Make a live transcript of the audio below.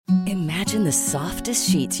Imagine the softest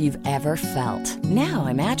sheets you've ever felt. Now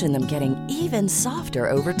imagine them getting even softer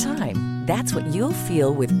over time. That's what you'll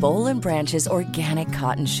feel with Boll & Branch's organic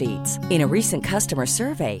cotton sheets. In a recent customer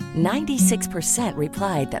survey, 96%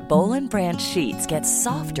 replied that Boll & Branch sheets get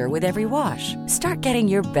softer with every wash. Start getting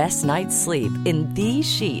your best night's sleep in these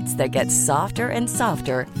sheets that get softer and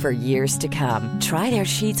softer for years to come. Try their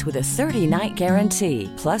sheets with a 30-night guarantee.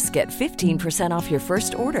 Plus, get 15% off your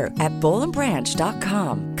first order at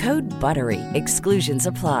bollandbranch.com. Code BUTTERY. Exclusions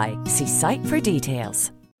apply. See site for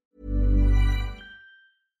details.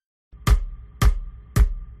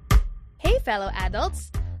 Hey, fellow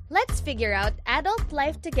adults! Let's figure out adult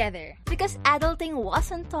life together. Because adulting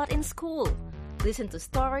wasn't taught in school. Listen to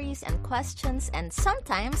stories and questions and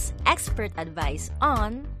sometimes expert advice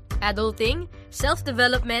on Adulting,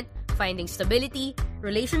 self-development, finding stability,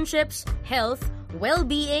 relationships, health,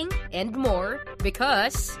 well-being, and more.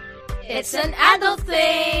 Because it's an adult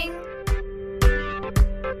thing!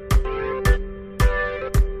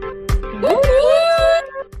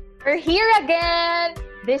 We're here again!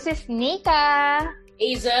 This is Nika,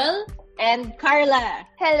 Hazel, and Carla.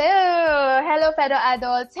 Hello! Hello, fellow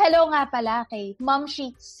adults. Hello nga pala kay Mom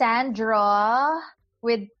Sheet Sandra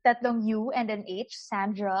with tatlong U and an H,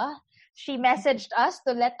 Sandra. She messaged us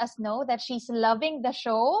to let us know that she's loving the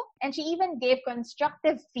show and she even gave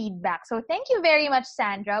constructive feedback. So thank you very much,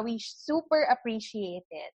 Sandra. We super appreciate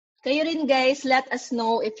it. Kayo rin, guys, let us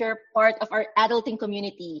know if you're part of our adulting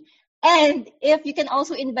community. And if you can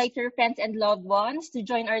also invite your friends and loved ones to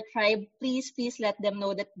join our tribe, please let them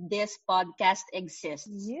know that this podcast exists.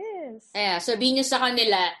 Yes. Sabihin nyo sa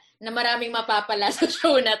kanila na maraming mapapala sa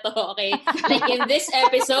show na to, okay? Like in this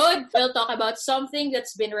episode, we'll talk about something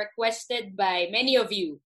that's been requested by many of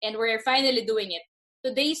you. And we're finally doing it.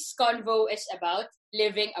 Today's convo is about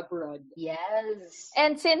living abroad. Yes.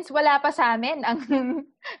 And since wala pa sa amin ang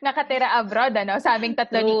nakatira abroad, sa aming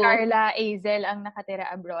tatlo ni Carla, Hazel ang nakatira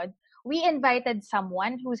abroad, we invited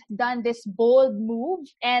someone who's done this bold move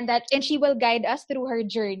and she will guide us through her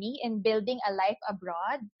journey in building a life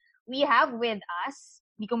abroad. We have with us,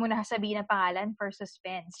 hindi ko muna sabihin ang pangalan for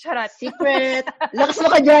suspense. Charot. Secret. Lakas mo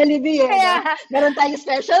ka Jollibee eh. Yeah. Meron tayong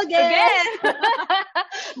special guest. Again.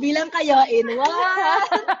 Bilang kayo in 1,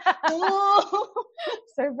 2.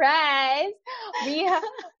 Surprise!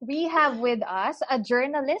 We have with us a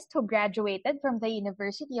journalist who graduated from the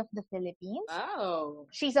University of the Philippines. Wow.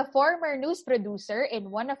 She's a former news producer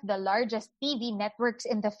in one of the largest TV networks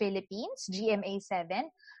in the Philippines,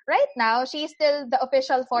 GMA7. Right now, she is still the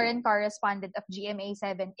official foreign correspondent of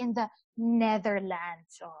GMA7 in the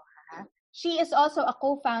Netherlands. She is also a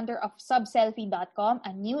co-founder of subselfie.com,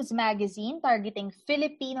 a news magazine targeting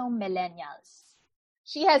Filipino millennials.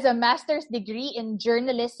 She has a master's degree in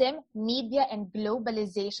journalism, media, and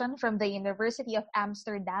globalization from the University of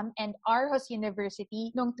Amsterdam and Aarhus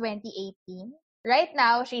University noong 2018. Right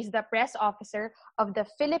now, she's the press officer of the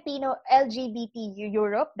Filipino LGBT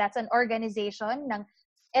Europe. That's an organization ng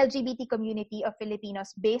LGBT community of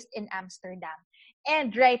Filipinos based in Amsterdam.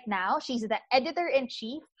 And right now, she's the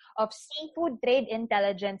editor-in-chief of Seafood Trade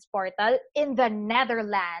Intelligence Portal in the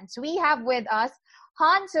Netherlands. We have with us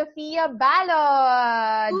Han-Sofia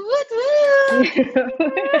Balod! Woot woot!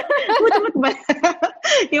 Woot ba?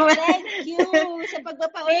 Thank you sa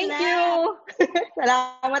pagpapauna. Thank you!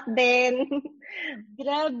 Salamat din.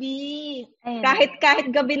 Grabe.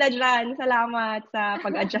 Kahit gabi na dyan, salamat sa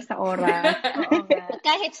pag-adjust sa oras.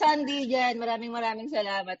 Kahit Sunday dyan, maraming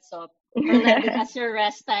salamat, Sop. As your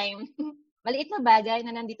rest time. Maliit na bagay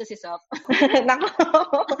na nandito si Sop. Nako.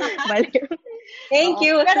 Thank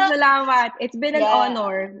you. Salamat. It's been an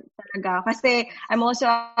honor talaga. Kasi I'm also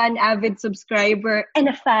an avid subscriber and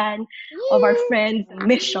a fan of our friend's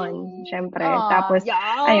mission. Syempre. Tapos,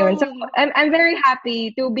 ayun. So, I'm very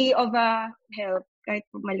happy to be of a help kahit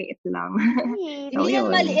maliit lang. Hindi yan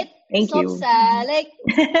maliit. Thank you. Like,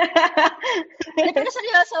 pero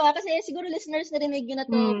seryoso kasi siguro listeners narinig yun na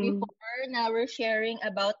to before na we're sharing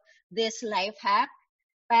about this life hack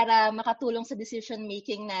para makatulong sa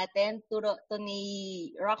decision-making natin. Turo to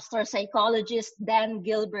ni rockstar psychologist Dan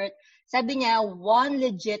Gilbert. Sabi niya, one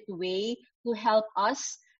legit way to help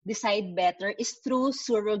us decide better is through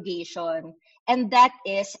surrogation. And that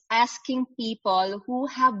is asking people who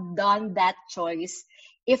have done that choice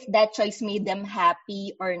if that choice made them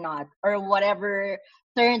happy or not, or whatever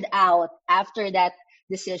turned out after that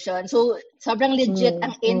decision. So, sobrang legit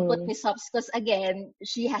ang input ni Sops because again,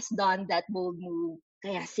 she has done that bold move.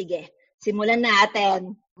 Kaya sige, simulan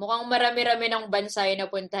natin. Mukhang marami-rami ng bansa yung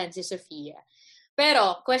napuntahan si Sofia.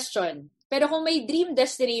 Pero, question, pero kung may dream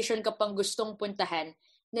destination ka pang gustong puntahan,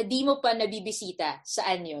 na di mo pa nabibisita,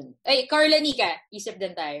 saan yun? Ay, Carla, Nika, isip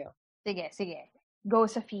din tayo. Sige. Go,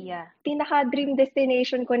 Sophia. Pinaka-dream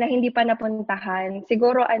destination ko na hindi pa napuntahan,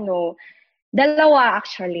 siguro dalawa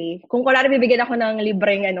actually. Kung kunwari bibigyan ako ng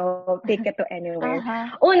libreng ticket to anywhere.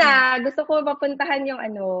 Una, gusto ko mapuntahan yung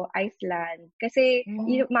Iceland. Kasi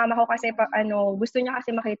yung mama ko kasi gusto niya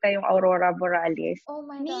kasi makita yung Aurora Borealis. Oh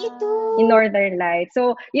my God. Me too. Yung Northern Lights.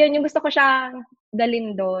 So, yun yung gusto ko siyang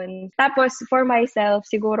dalhin doon. Tapos, for myself,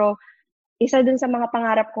 siguro, isa dun sa mga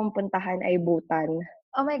pangarap kong puntahan ay Bhutan.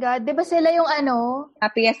 Oh my God. Di ba sila yung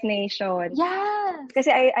Happiest nation. Yeah.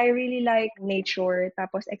 Kasi I really like nature,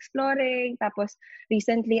 tapos exploring, tapos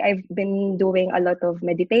recently I've been doing a lot of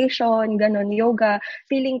meditation, ganon, yoga.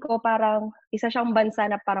 Feeling ko parang isa siyang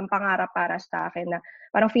bansa na parang pangarap para sa akin na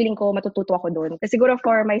parang feeling ko matututo ako doon. Kasi siguro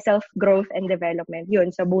for my self-growth and development,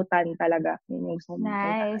 yun, sa Bhutan talaga. Yun yung gusto ko.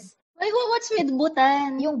 Nice. What's with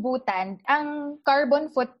Bhutan? Yung Bhutan, ang carbon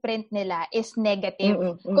footprint nila is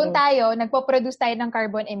negative. Kung tayo, nagpo-produce tayo ng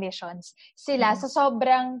carbon emissions, sila, sa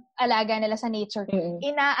sobrang alaga nila sa nature,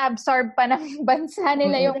 ina-absorb pa ng bansa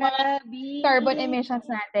nila yung mga carbon emissions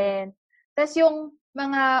natin. Tapos yung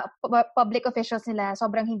mga public officials nila,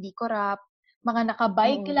 sobrang hindi corrupt, mga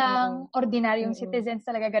nakabike lang, ordinaryong citizens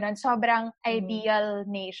talaga, ganun. Sobrang ideal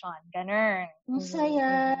nation, ganun.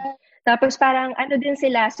 Masaya. Tapos parang din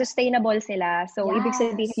sila, sustainable sila. So, ibig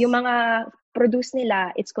sabihin, yung mga produce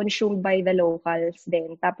nila, it's consumed by the locals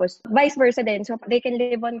din. Tapos, vice versa din. So, they can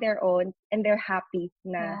live on their own and they're happy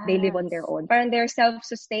na they live on their own. Parang they're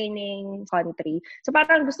self-sustaining country. So,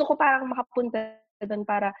 parang gusto ko parang makapunta doon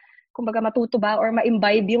para kumbaga matuto ba or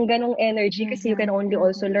ma-imbibe yung ganong energy kasi you can only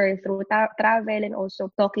also learn through travel and also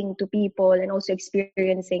talking to people and also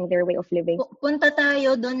experiencing their way of living. Punta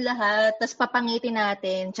tayo doon lahat, tapos papangitin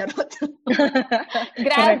natin. Charot.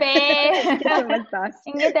 Grabe!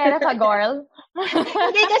 Ingitera ka, girl.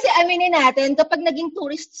 Hindi kasi aminin natin, kapag naging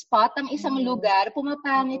tourist spot ang isang lugar,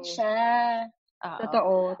 pumapangit siya.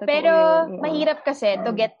 Totoo. Pero mahirap kasi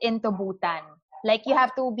to get into Bhutan. Like, you have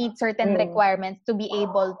to meet certain requirements to be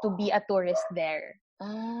able to be a tourist there.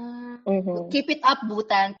 Keep it up,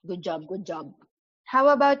 Bhutan. Good job. How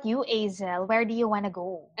about you, Azel? Where do you wanna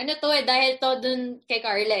go? Dahil to dun kay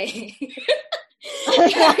Carla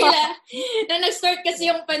Carla, na nag-start kasi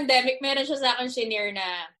yung pandemic, meron siya sa akin shinare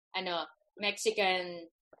na, Mexican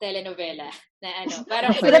telenovela. Na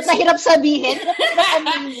parang hirap na hirap sabihin.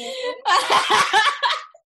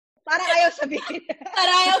 Parang ayaw sabihin.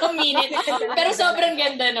 Parang ayaw uminit. Pero sobrang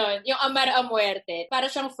ganda nun. Yung Amar a Muerte. Para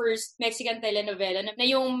siyang first Mexican telenovela na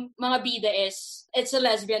yung mga bida it's a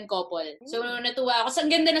lesbian couple. So, natuwa ako.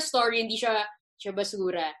 Ang ganda na story, hindi siya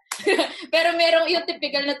basura. Pero merong yung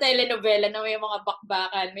typical na telenovela na may mga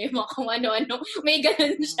bakbakan, may mga kung ano-ano. May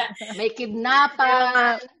ganun siya. May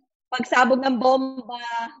kidnapan. Pagsabog ng bomba.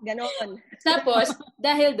 Ganon. Tapos,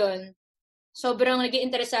 dahil doon, sobrang naging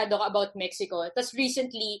interesado ako about Mexico. Tapos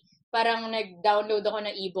recently, parang nag-download ako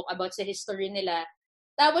ng ebook about sa history nila.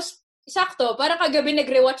 Tapos, sakto, parang kagabi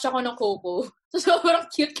nag-rewatch ako ng Coco. So, sobrang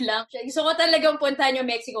cute lang. Gusto ko talagang puntahan yung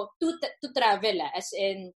Mexico to travel, as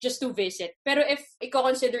in, just to visit. Pero if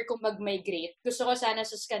i-consider kong mag-migrate, gusto ko sana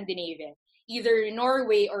sa Scandinavia. Either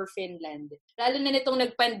Norway or Finland. Lalo na nitong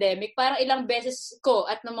nag-pandemic, parang ilang beses ko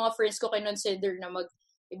at ng mga friends ko kinonsider na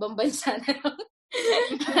mag-ibang bansa na lang.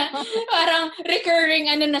 Parang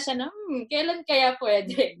recurring na siya na, kailan kaya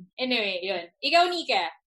pwede? Anyway, yun. Ikaw,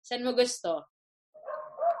 Nika, saan mo gusto?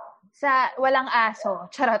 Sa walang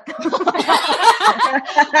aso. Charot.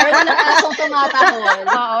 Walang asong tumatahol.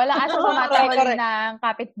 Oo, walang asong tumatahol ng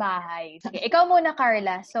kapitbahay. Sige, ikaw muna,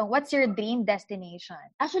 Carla. So, what's your dream destination?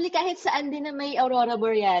 Actually, kahit saan din na may Aurora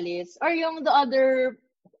Borealis or yung the other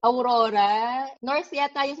Aurora. North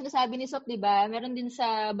yata yung sinasabi ni Sop, di ba? Meron din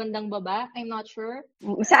sa bandang baba. I'm not sure.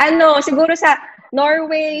 Sa siguro sa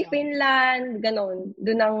Norway, Finland, ganon.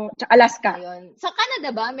 Doon Alaska. Ayun. Sa Canada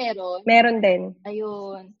ba meron? Meron din.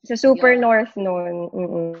 Ayun. Sa super north nun.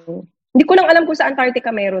 Hindi ko lang alam kung sa Antarctica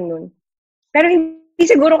meron nun. Pero hindi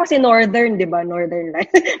siguro kasi northern, di ba? Northern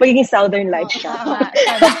lights. Magiging southern lights siya.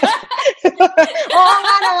 Oo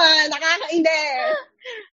nga naman. Nakakainde.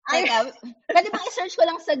 Ay, pwede bang i-search ko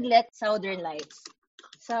lang saglit Southern Lights.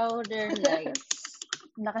 Southern Lights.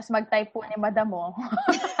 Lakas mag-type po ni Madam mo.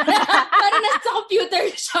 Parang nasa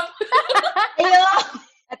computer shop. Ayun!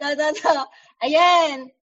 Ito.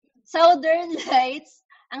 Ayan! Southern Lights.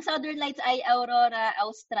 Ang Southern Lights ay Aurora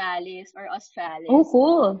Australis or Australis. Oh,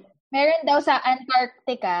 cool. Meron daw sa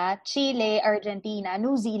Antarctica, Chile, Argentina,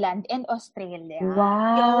 New Zealand, and Australia.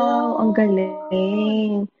 Wow! Ang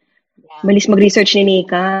galing. Malis mag-research ni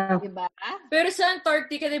Nika. Diba? Pero sa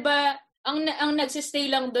Antarctica, diba, Ang nagsistay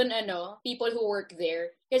lang doon, people who work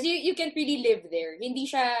there. Kasi you can't really live there. Hindi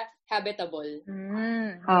siya habitable.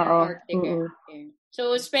 Oo. Antarctica. Okay.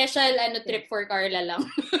 So, special trip for Carla lang.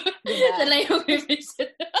 Sa lang yung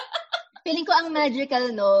visit. Feeling ko ang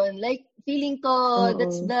magical nun. Like, feeling ko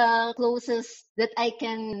that's the closest that I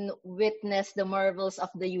can witness the marvels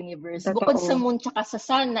of the universe. Totoo. Bukod sa moon tsaka sa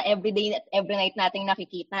sun na every day at every night nating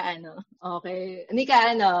nakikita, Okay. Hindi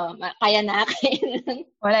ka, kaya natin.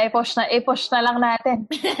 Wala, i-push na lang natin.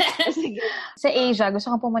 Sige. Sa Asia,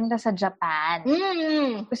 gusto ko pumunta sa Japan.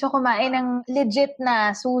 Gusto ko kumain ng legit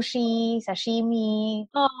na sushi, sashimi.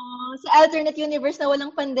 Sa alternate universe na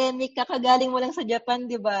walang pandemic, kakagaling mo lang sa Japan,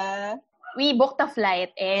 di ba? We booked a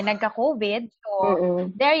flight nagka-COVID. So,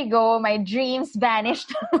 there you go. My dreams vanished.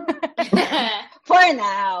 For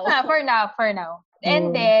now. For now.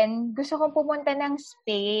 And then, gusto kong pumunta ng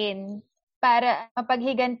Spain para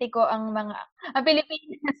mapaghiganti ko ang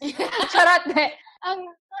Pilipinas. Charot. Ang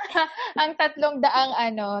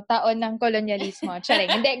 300 taon ng kolonyalismo. Charing.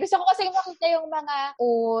 Hindi. Gusto ko kasi makita yung mga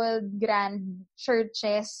old grand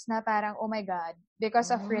churches na parang, oh my God,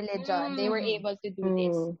 because of religion, they were able to do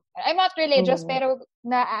this. I'm not religious, pero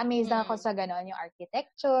na-amaze lang ako sa ganon, yung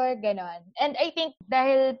architecture, ganon. And I think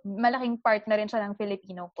dahil malaking part na rin siya ng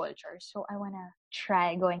Filipino culture, so I wanna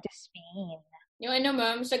try going to Spain. Yung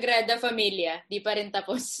ma'am, Sagrada Familia, di pa rin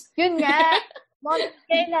tapos. Yun nga. Mom,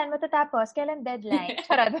 kailan matatapos? Kailan deadline?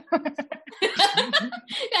 Charot.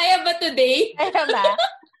 Kaya ba today? Kaya ba?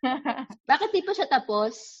 Bakit di pa siya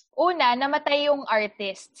tapos? Una, namatay yung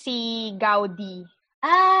artist, si Gaudi.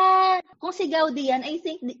 Kung si Gaudi yan, I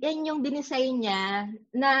think yan yung dinesign niya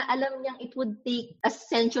na alam niyang it would take a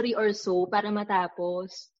century or so para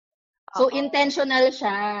matapos. So, intentional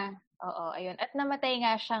siya. Oo, ayun. At namatay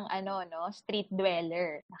nga siyang street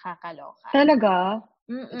dweller. Nakakaloka. Talaga?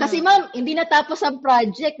 Kasi ma'am, hindi natapos ang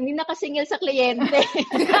project. Hindi nakasingil sa kliyente.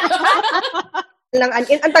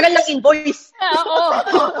 Ang tagal ng invoice. Oo.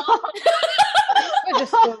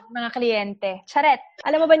 Diyos ko, mga kliyente. Charet.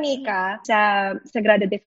 Alam mo ba, Nika, sa Sagrada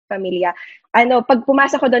de Familia, pag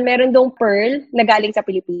pumasok ko doon, meron dong pearl na galing sa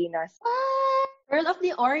Pilipinas. Pearl of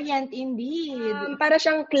the Orient, indeed. Para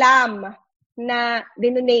siyang clam na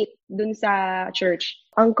dinonate dun sa church.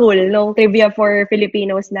 Ang cool, nung trivia for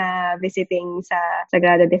Filipinos na visiting sa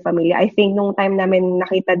Sagrada de Familia. I think nung time namin,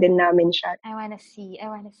 nakita din namin siya. I wanna see.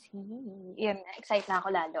 Yun, excited na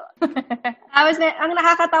ako lalo. Tapos, ang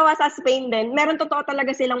nakakatawa sa Spain din, meron totoo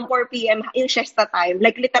talaga silang 4 p.m. yung siesta time.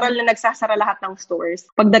 Like, literal na nagsasara lahat ng stores.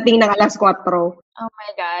 Pagdating ng alas 4. Oh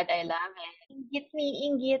my God, I love it.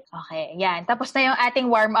 Inggit. Okay, yan. Tapos na yung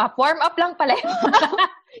ating warm-up. Warm-up lang pala yun.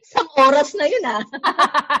 Isang oras na yun,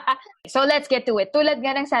 So, let's get to it. Tulad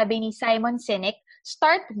nga ng sabi ni Simon Sinek,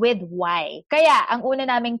 start with why. Kaya, ang una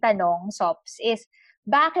naming tanong, Sops, is,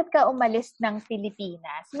 bakit ka umalis ng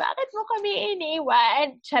Pilipinas? Bakit mo kami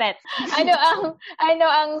iniwan? Charet. Ano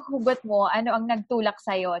ang hugot mo? Ano ang nagtulak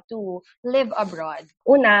sa'yo to live abroad?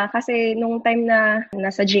 Una, kasi nung time na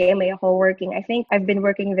nasa GMA ako working, I think I've been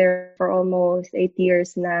working there for almost 8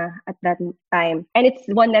 years na at that time. And it's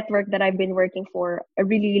one network that I've been working for a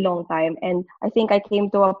really long time. And I think I came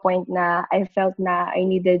to a point na I felt na I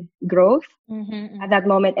needed growth at that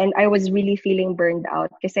moment. And I was really feeling burned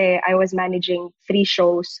out kasi I was managing 3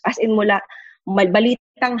 shows. As in mula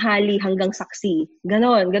balitang hali hanggang saksi.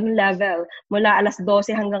 Ganon level. Mula alas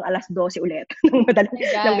 12 hanggang alas 12 ulit.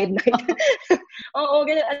 ng midnight. Oo,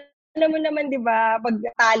 ganun. Alam mo naman, di ba, pag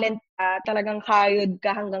talent ka, talagang kayod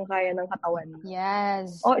ka hanggang kaya ng katawan.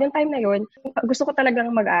 Yes. Yung time na yun, gusto ko talagang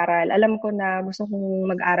mag-aral. Alam ko na gusto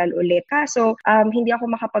kong mag-aral ulit. Kaso, hindi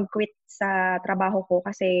ako makapag-quit sa trabaho ko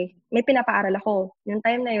kasi may pinapaaral ako. Yung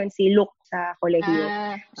time na yun, si Luke sa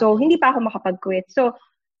kolehiyo. So, hindi pa ako makapag-quit. So,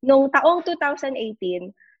 nung taong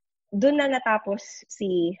 2018, doon na natapos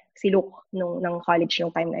si Luke ng college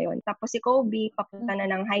nung time na yon. Tapos si Kobe, papunta na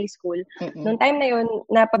ng high school. Nung time na yon,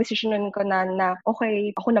 napag-desisyonan ko na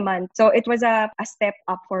okay, ako naman. So, it was a step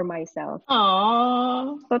up for myself.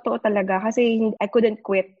 Aww. Totoo talaga. Kasi I couldn't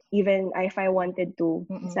quit even if I wanted to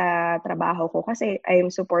sa trabaho ko. Kasi I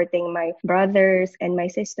am supporting my brothers and my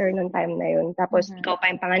sister nung time na yon. Tapos, ikaw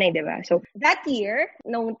pa yung panganay, di ba? So, that year,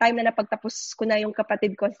 nung time na napagtapos ko na yung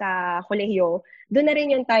kapatid ko sa kolehiyo, doon na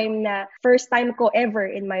rin yung time na first time ko ever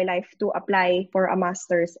in my life to apply for a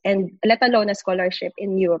master's and let alone a scholarship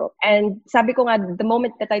in Europe. And sabi ko nga, the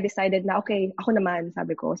moment that I decided na, okay, ako naman,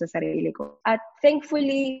 sabi ko sa sarili ko. At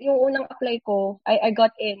thankfully, yung unang apply ko, I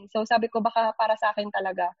got in. So sabi ko, baka para sa akin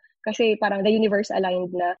talaga. Kasi parang the universe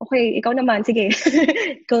aligned na, okay, ikaw naman, sige,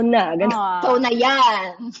 ikaw na. Ikaw na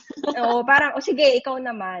yan. Oo, parang, sige, ikaw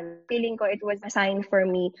naman. Feeling ko it was a sign for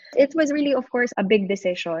me. It was really, of course, a big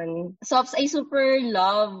decision. Sops, I super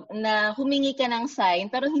love na humingi ka ng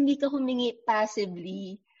sign, pero hindi ka humingi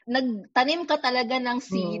passively. Nagtanim ka talaga ng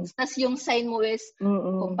seeds, tas yung sign mo is,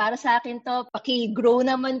 kung para sa akin to, paki-grow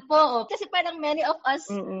naman po. Kasi parang many of us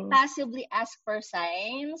passively ask for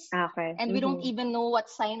signs, and we don't even know what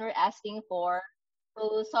sign we're asking for.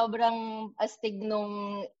 So, sobrang astig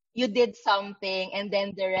nung you did something, and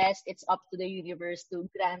then the rest, it's up to the universe to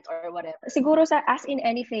grant or whatever. Siguro as in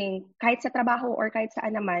anything, kahit sa trabaho or kahit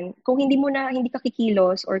saan naman, kung hindi ka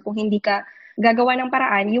kikilos or kung hindi ka gagawa ng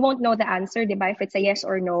paraan, you won't know the answer, di ba? If it's a yes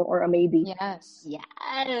or no or a maybe. Yes.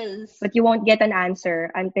 But you won't get an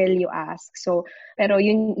answer until you ask. So, pero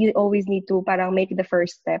you always need to parang make the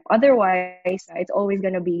first step. Otherwise, it's always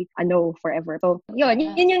gonna be a no forever. So,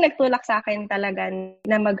 yun yung nagtulak sa akin talaga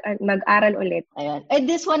na mag-aral ulit. Ayan.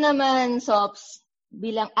 And this one naman, Sops,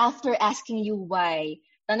 bilang after asking you why,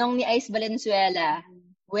 tanong ni Ice Valenzuela,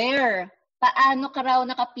 where? Paano ka raw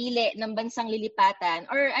nakapili ng bansang lilipatan?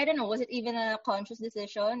 Or, I don't know, was it even a conscious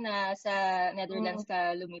decision na sa Netherlands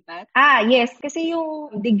ka lumipat? Yes. Kasi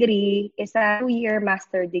yung degree is a 2-year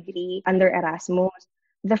master degree under Erasmus.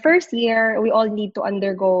 The first year, we all need to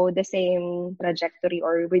undergo the same trajectory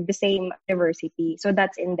or with the same university. So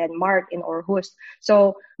that's in Denmark, in Aarhus.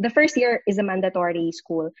 So the first year is a mandatory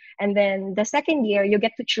school. And then the second year, you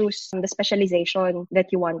get to choose the specialization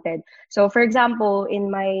that you wanted. So for example,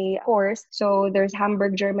 in my course, so there's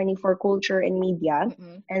Hamburg, Germany for culture and media.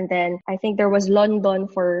 And then I think there was London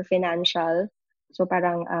for financial. So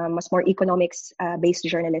parang mas more economics-based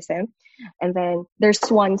journalism. And then there's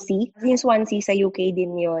Swansea. Yung Swansea sa UK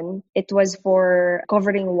din yun. It was for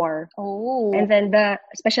covering war. Oh. And then the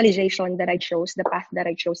specialization that I chose, the path that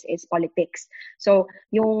I chose is politics. So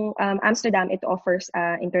yung Amsterdam, it offers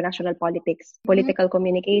international politics, political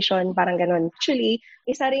communication, parang ganun. Actually,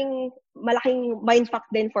 isa ring malaking mindfuck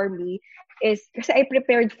din for me is kasi I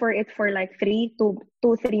prepared for it for like 3 to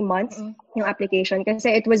 3 months yung application kasi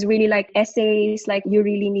it was really like essays, like you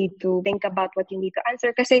really need to think about what you need to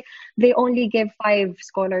answer kasi they only give 5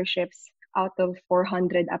 scholarships out of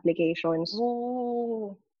 400 applications.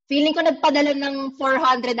 Oh. Feeling ko nagpadala ng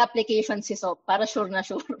 400 applications si Sop para sure na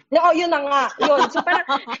sure. No, yun na nga. Yun. So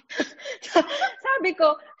parang sabi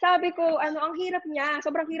ko, ang hirap niya.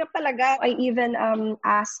 Sobrang hirap talaga. I even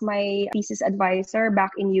asked my thesis advisor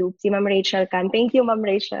back in UP, si Ma'am Rachel Can. Thank you, Ma'am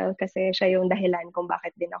Rachel, kasi siya yung dahilan kung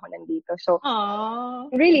bakit din ako nandito. So,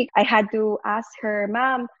 really, I had to ask her,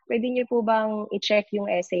 Ma'am, pwede niyo po bang i-check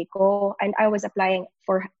yung essay ko? And I was applying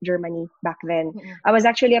for Germany back then. I was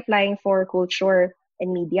actually applying for culture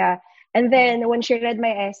and media. And then, when she read my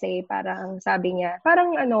essay, parang sabi niya,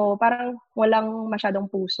 parang walang masyadong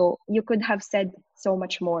puso. You could have said so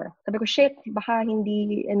much more. Sabi ko, shit, baka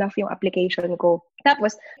hindi enough yung application ko.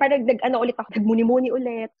 Tapos, parang nagmuni-muni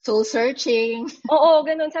ulit. Soul searching. Oo,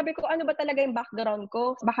 ganun. Sabi ko, ano ba talaga yung background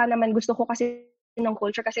ko? Baka naman gusto ko kasi ng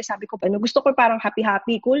culture kasi sabi ko gusto ko parang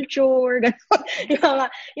happy culture ganun.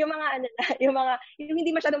 yung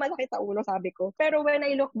hindi masyadong masakit sa ulo sabi ko. Pero when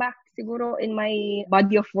I look back siguro in my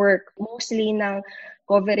body of work, mostly ng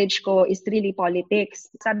coverage ko is really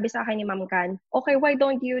politics. Sabi sa akin ni Ma'am Can, okay, why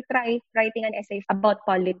don't you try writing an essay about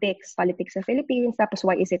politics sa Philippines, tapos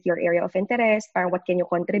why is it your area of interest, parang what can you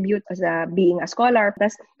contribute as being a scholar.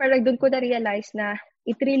 Tapos parang doon ko na-realize na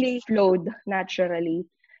it really flowed naturally.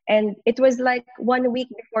 And it was like 1 week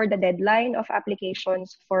before the deadline of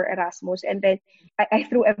applications for Erasmus. And then I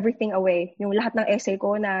threw everything away. Yung lahat ng essay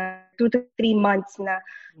ko na 2 to 3 months na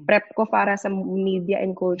prep ko para sa media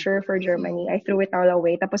and culture for Germany. I threw it all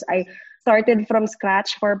away. Tapos I started from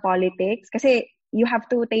scratch for politics. Kasi you have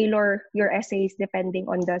to tailor your essays depending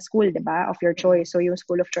on the school, diba, of your choice. So, yung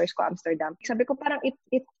school of choice ko, Amsterdam. Sabi ko, parang it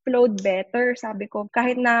flowed better. Sabi ko,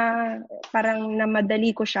 kahit na parang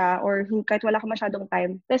namadali ko siya or kahit wala ko masyadong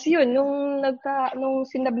time. Tapos yun, nung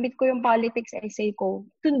sinabmit ko yung politics essay ko,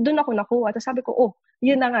 dun ako nakuha. Tapos sabi ko,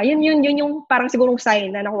 yun na nga. Yun yung parang sigurong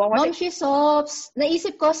sign na nakuha ko. Ma'am Sops,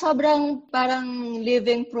 naisip ko sobrang parang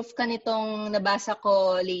living proof ka nitong nabasa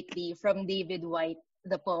ko lately from David Whyte,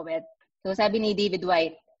 the poet. So sabi ni David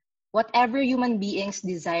Whyte, whatever human beings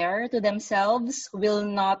desire to themselves will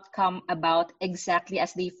not come about exactly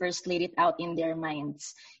as they first laid it out in their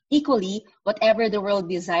minds. Equally, whatever the world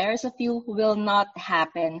desires of you will not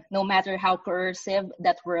happen, no matter how coercive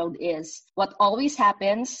that world is. What always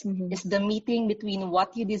happens is the meeting between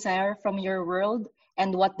what you desire from your world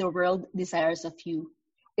and what the world desires of you.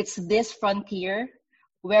 It's this frontier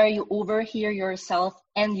where you overhear yourself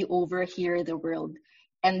and you overhear the world.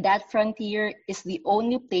 And that frontier is the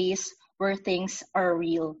only place where things are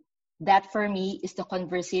real. That for me is the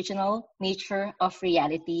conversational nature of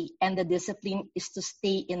reality, and the discipline is to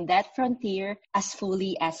stay in that frontier as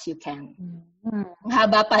fully as you can. Ang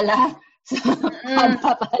haba pala.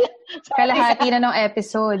 Haba pala. Kalahati na ng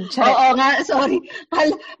episode. Oo nga, sorry.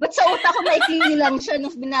 But sa utak ko, maikli lang siya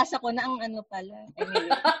nung binasa ko na ang ano pala. Anyway,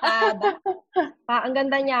 haba. Ang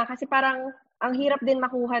ganda niya kasi parang ang hirap din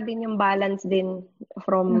makuha din yung balance din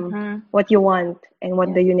from what you want and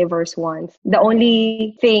what the universe wants. The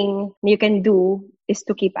only thing you can do is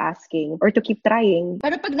to keep asking or to keep trying.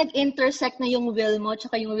 Pero pag nag-intersect na yung will mo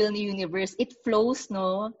tsaka yung will ni universe, it flows,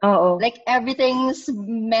 no? Oo. Like everything's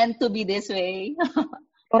meant to be this way.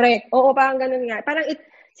 Correct. Oo, parang ganun nga. Parang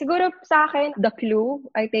siguro sa akin, the clue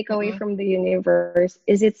I take away from the universe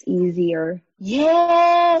is it's easier.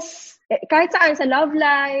 Yes! Kahit saan, sa love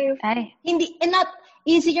life. Hindi, and not,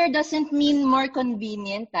 easier doesn't mean more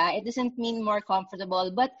convenient, It doesn't mean more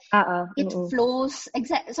comfortable, but it flows.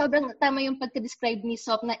 Sobrang tama yung pagka-describe ni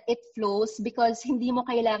Sop na it flows because hindi mo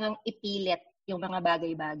kailangang ipilit yung mga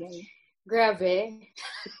bagay-bagay. Grabe.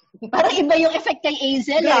 Parang iba yung effect kay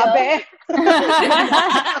Hazel. Grabe.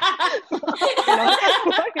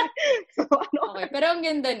 Okay, pero ang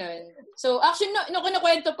ganda nun. So, actually, no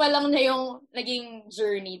kinukwento pa lang na yung naging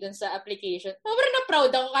journey dun sa application. Sobrang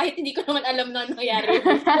na-proud ako kahit hindi ko naman alam na nangyari.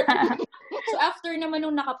 So, after naman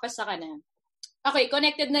nung nakapasa ka na, okay,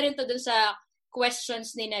 connected na rin to dun sa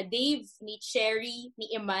questions ni na Dave, ni Cherry,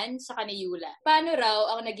 ni Iman, saka ni Yula. Paano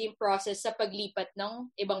raw ang naging process sa paglipat ng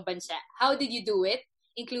ibang bansa? How did you do it?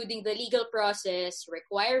 Including the legal process,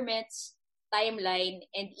 requirements, timeline,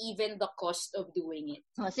 and even the cost of doing it.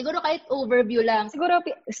 Siguro kahit overview lang. Siguro,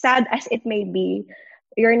 sad as it may be,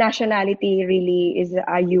 your nationality really is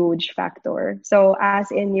a huge factor. So, as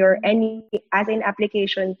in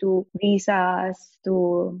application to visas,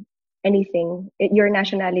 to anything, your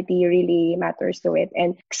nationality really matters to it.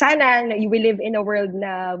 And sana we live in a world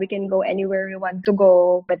na we can go anywhere we want to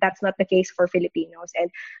go, but that's not the case for Filipinos. And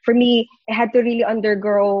for me, I had to really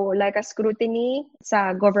undergo like a scrutiny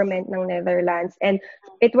sa government ng Netherlands. And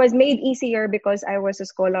it was made easier because I was a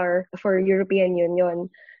scholar for European Union.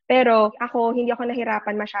 Pero hindi ako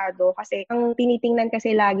nahirapan masyado kasi ang tinitingnan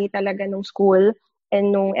kasi lagi talaga nung school and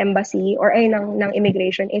nung embassy or ng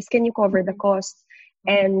immigration is, can you cover the cost?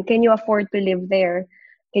 And can you afford to live there?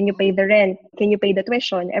 Can you pay the rent? Can you pay the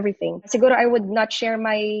tuition? Everything. Siguro I would not share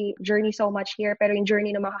my journey so much here, pero yung journey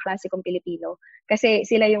ng mga kaklase kong Pilipino. Kasi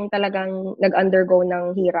sila yung talagang nag-undergo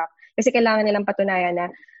ng hirap. Kasi kailangan nilang patunayan na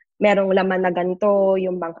merong laman na ganito,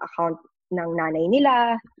 yung bank account ng nanay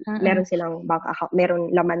nila, meron silang bank account, meron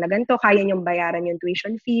laman na ganito, kaya niyong bayaran yung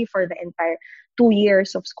tuition fee for the entire 2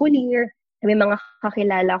 years of school year. May mga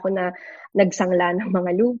kakilala ko na nagsangla ng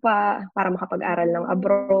mga lupa para makapag-aral ng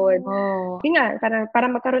abroad. Yun nga, para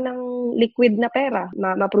magkaroon ng liquid na pera,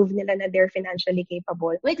 ma-prove nila na they're financially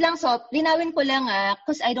capable. Wait lang, so, linawin ko lang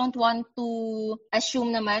because I don't want to assume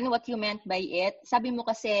naman what you meant by it. Sabi mo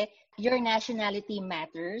kasi, your nationality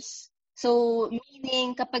matters. So,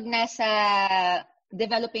 meaning kapag nasa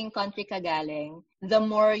developing country ka galing, the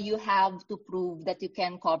more you have to prove that you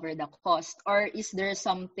can cover the cost? Or is there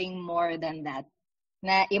something more than that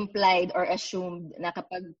na implied or assumed na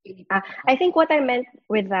kapag... I think what I meant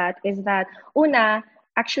with that is that, una,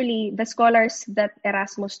 actually, the scholars that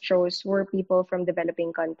Erasmus chose were people from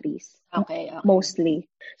developing countries. Okay. Mostly.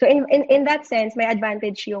 So in that sense, may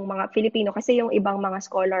advantage yung mga Filipino kasi yung ibang mga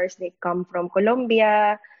scholars, they come from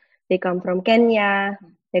Colombia, they come from Kenya,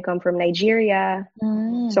 they come from Nigeria.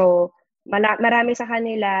 So, marami sa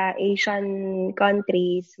kanila Asian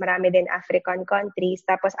countries, marami din African countries.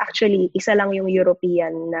 Tapos actually, isa lang yung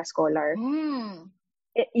European na scholar.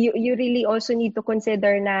 You really also need to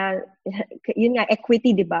consider na, yun nga,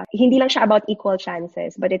 equity, di ba? Hindi lang siya about equal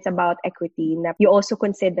chances, but it's about equity na you also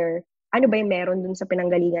consider ano ba yung meron dun sa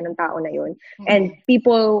pinanggalingan ng tao na yun. And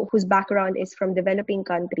people whose background is from developing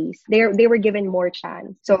countries, they were given more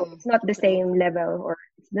chance. So it's not the same level or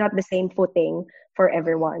it's not the same footing for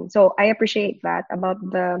everyone. So I appreciate that about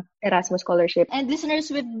the Erasmus scholarship. And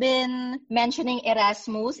listeners, we've been mentioning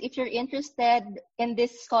Erasmus. If you're interested in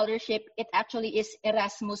this scholarship, it actually is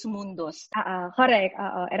Erasmus Mundus. Correct.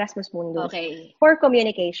 Erasmus Mundus. Okay. For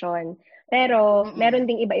communication. Pero meron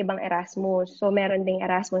ding iba-ibang Erasmus. So meron ding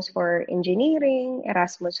Erasmus for engineering,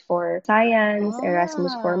 Erasmus for science,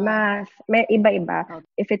 Erasmus for math. May iba-iba. Okay.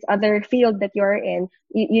 If it's other field that you're in,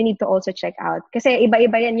 you need to also check out. Kasi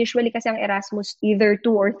iba-iba yan. Usually kasi ang Erasmus, either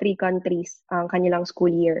 2 or 3 countries ang kanilang school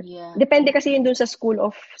year. Yeah. Depende kasi yun dun sa school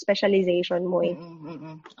of specialization mo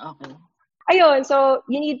Okay. Ayun, so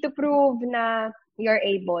you need to prove na you're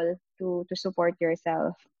able to support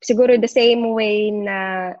yourself. Siguro the same way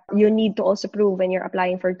na you need to also prove when you're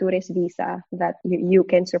applying for tourist visa that you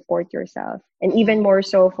can support yourself. And even more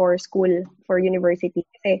so for school, for university.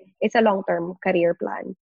 Kasi it's a long-term career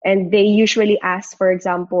plan. And they usually ask, for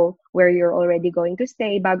example, where you're already going to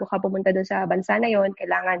stay. Bago ka pumunta dun sa bansa na yon,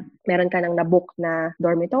 kailangan meron ka nang nabook na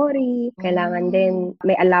dormitory. Kailangan din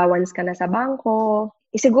may allowance ka na sa bangko.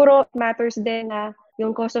 Siguro matters din na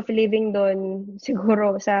yung cost of living doon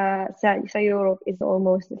siguro sa Europe is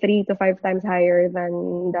almost 3 to 5 times higher than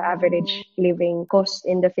the average living cost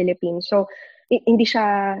in the Philippines. So hindi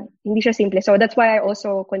siya simple. So that's why I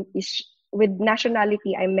also with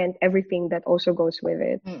nationality, I meant everything that also goes with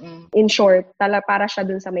it. In short, para siya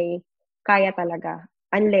dun sa may kaya talaga.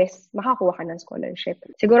 Unless makakuha ka ng scholarship.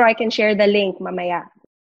 Siguro I can share the link mamaya.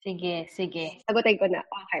 Sige. Sagutin ko na.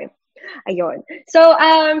 Okay. Ayun. So,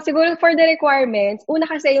 siguro for the requirements, una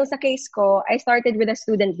kasi yung sa case ko, I started with a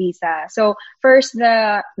student visa. So, first,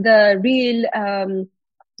 the real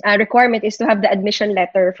requirement is to have the admission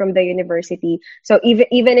letter from the university. So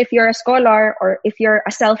even if you're a scholar or if you're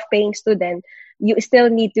a self-paying student, you still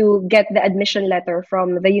need to get the admission letter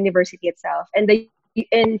from the university itself.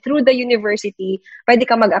 And through the university, pwede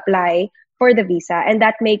ka mag-apply for the visa. And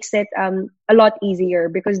that makes it a lot easier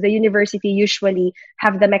because the university usually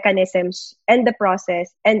have the mechanisms and the process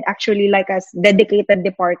and actually like a dedicated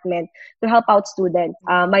department to help out students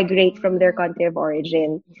migrate from their country of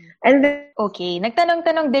origin. And okay,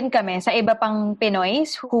 nagtanong-tanong din kami sa iba pang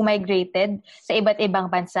Pinoys who migrated sa iba't ibang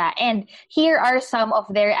bansa. And here are some of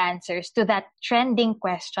their answers to that trending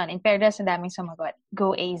question. In fairness, sa daming sumagot.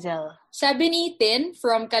 Go, Azel. Sabi ni Tin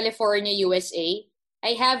from California, USA,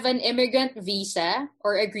 I have an immigrant visa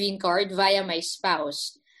or a green card via my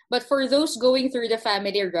spouse. But for those going through the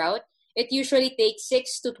family route, it usually takes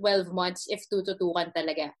 6 to 12 months if tututukan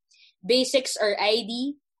talaga. Basics are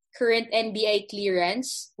ID, current NBI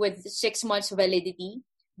clearance with 6 months validity,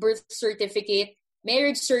 birth certificate,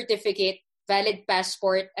 marriage certificate, valid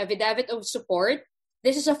passport, affidavit of support.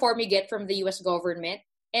 This is a form you get from the US government,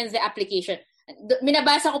 and the application.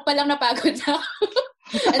 Minabasa ko pa lang napagod na ako.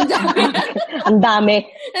 Ang dami.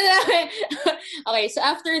 Okay, so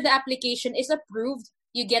after the application is approved,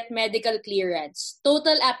 you get medical clearance.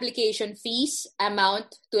 Total application fees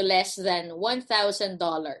amount to less than $1,000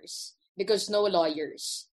 because no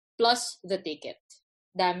lawyers. Plus the ticket.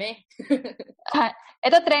 Dami.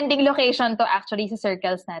 Ito trending location to actually sa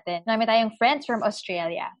circles natin. Marami tayong friends from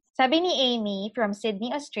Australia. Sabi ni Amy from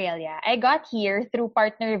Sydney, Australia, I got here through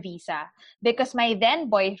partner visa because my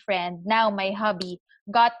then boyfriend, now my hubby,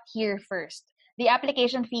 got here first. The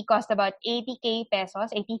application fee cost about 80,000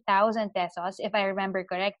 pesos, if I remember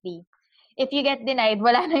correctly. If you get denied,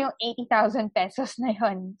 wala na yung 80,000 pesos na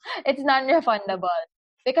yun. It's non-refundable.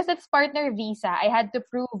 Because it's partner visa, I had to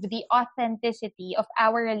prove the authenticity of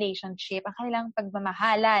our relationship. Ang kailang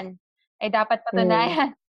pagmamahalan ay dapat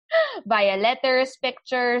patunayan via letters,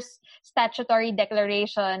 pictures, statutory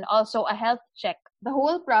declaration, also a health check. The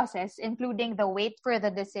whole process, including the wait for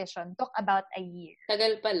the decision, took about a year.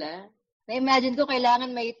 Tagal pala. Na-imagine ko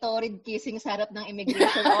kailangan may torrid kissing sa harap ng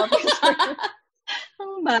immigration officer.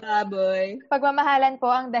 Ang baboy. Pagmamahalan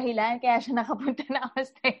po ang dahilan kaya siya nakapunta na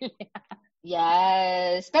Australia.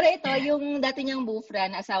 Yes. Pero ito, yung dati niyang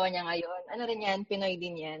boyfriend, asawa niya ngayon, ano rin yan? Pinoy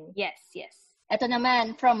din yan. Yes. Ito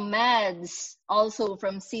naman, from Mads, also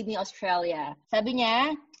from Sydney, Australia. Sabi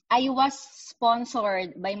niya, I was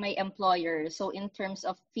sponsored by my employer. So in terms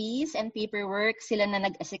of fees and paperwork, sila na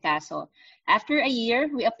nag-asikaso. After a year,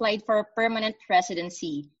 we applied for permanent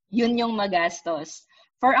residency. Yun yung magastos.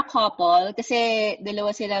 For a couple, kasi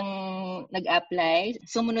dalawa silang nag-apply,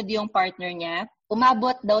 sumunod yung partner niya,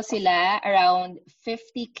 umabot daw sila around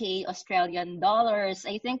 50,000 Australian dollars.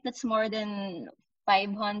 I think that's more than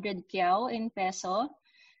 500 kyao in peso.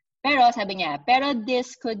 Pero sabi niya, pero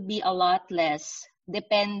this could be a lot less.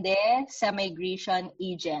 Depende sa migration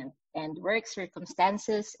agent and work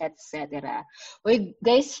circumstances, etc. Uy,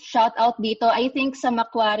 guys, shout out dito. I think sa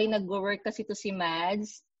Macquarie nag-work kasi to si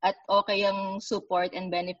Mads at okay yung support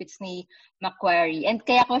and benefits ni Macquarie. And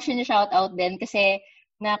kaya ko siya shout out din kasi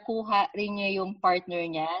nakuha rin niya yung partner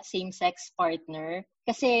niya, same-sex partner.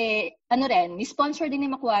 Kasi, ni-sponsor din ni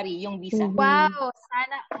Macquarie yung visa. Wow,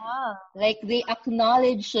 sana all. Like, they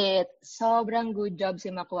acknowledge it. Sobrang good job si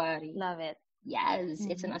Macquarie. Love it. Yes,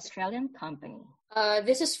 it's an Australian company.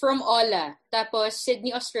 This is from Ola. Tapos,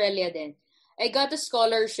 Sydney, Australia din. I got a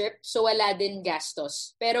scholarship, so wala din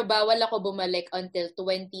gastos. Pero bawal ako bumalik until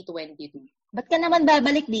 2022. Ba't ka naman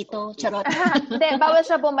babalik dito? Charot. Hindi, bawal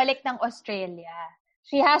siya bumalik ng Australia.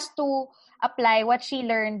 she has to apply what she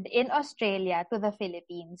learned in Australia to the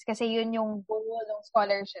Philippines. Kasi yun yung goal ng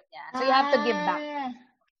scholarship niya. So you have to give back.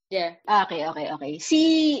 Yeah. Okay. Si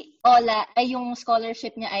Ola, ay yung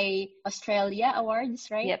scholarship niya ay Australia Awards,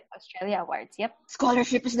 right? Yep, Australia Awards. Yep.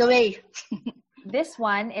 Scholarship is the way. This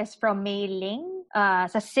one is from Mei Ling.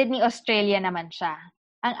 Sa Sydney, Australia naman siya.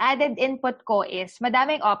 Ang added input ko is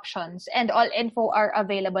madaming options and all info are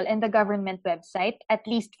available in the government website, at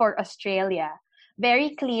least for Australia.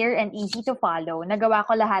 Very clear and easy to follow. Nagawa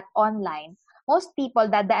ko lahat online. Most people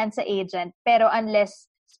dadaan sa agent, pero unless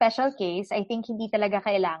special case, I think hindi talaga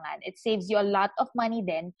kailangan. It saves you a lot of money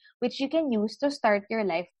then, which you can use to start your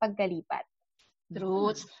life pagkalipat.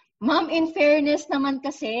 True. Ma'am, in fairness naman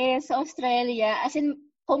kasi sa Australia, as in,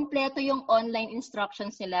 kompleto yung online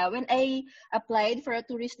instructions nila. When I applied for a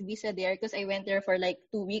tourist visa there, because I went there for like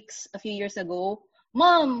 2 weeks a few years ago,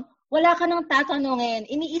 Ma'am, wala ka nang tatanungin.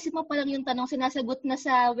 Iniisip mo pa lang yung tanong, sinasagot na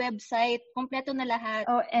sa website. Kompleto na lahat.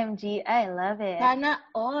 OMG, I love it. Sana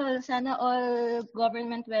all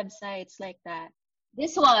government websites like that.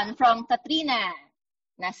 This one from Katrina,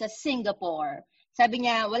 nasa Singapore. Sabi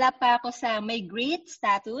niya, wala pa ako sa migrate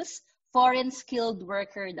status, foreign skilled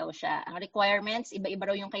worker daw siya. Ang requirements,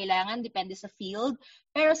 iba-iba raw yung kailangan, depende sa field.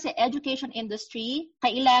 Pero sa education industry,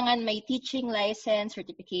 kailangan may teaching license,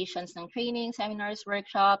 certifications ng training, seminars,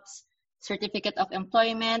 workshops, certificate of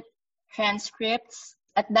employment, transcripts.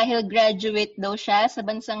 At dahil graduate daw siya sa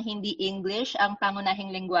bansang hindi English, ang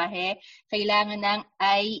pangunahing lengguwahe, kailangan ng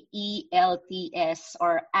IELTS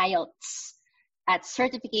or IELTS. At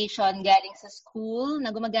certification galing sa school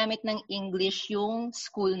na gumagamit ng English yung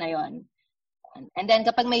school na yon. And then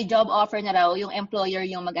kapag may job offer na raw, yung employer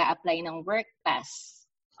yung mag-a-apply ng work pass.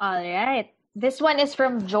 All right. This one is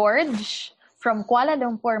from George from Kuala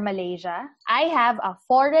Lumpur, Malaysia. I have a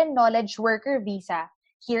foreign knowledge worker visa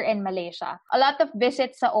here in Malaysia. A lot of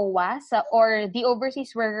visits sa OWA or the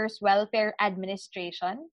Overseas Workers Welfare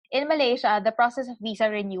Administration. In Malaysia, the process of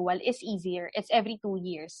visa renewal is easier. It's every 2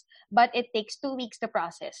 years. But it takes 2 weeks to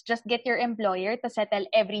process. Just get your employer to settle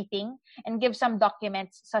everything and give some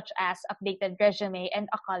documents such as updated resume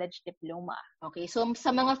and a college diploma. Okay, so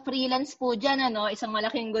sa mga freelance po dyan, isang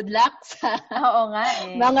malaking good luck sa Oo nga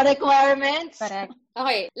mga requirements. Correct.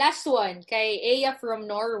 Okay, last one, kay Aya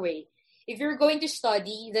from Norway. If you're going to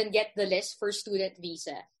study, then get the list for student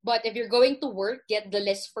visa. But if you're going to work, get the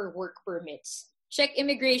list for work permits. Check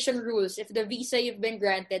immigration rules if the visa you've been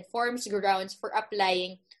granted forms grounds for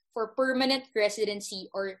applying for permanent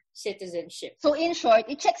residency or citizenship. So in short,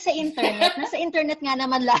 i-check sa internet. Nasa internet nga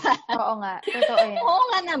naman lahat. Oo nga. Totoo yan. Oo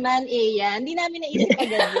nga naman, Hindi namin naisip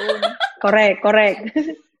agad yun. Correct.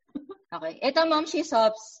 Okay. Ito, Ma'am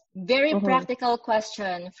Shisops, very practical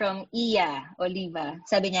question from Iya Oliva.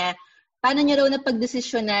 Sabi niya, paano niyo raw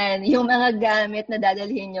napagdesisyonan yung mga gamit na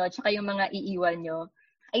dadalhin nyo tsaka yung mga iiwan nyo?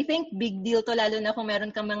 I think big deal to, lalo na kung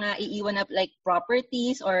meron kang mga iiwan na like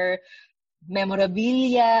properties or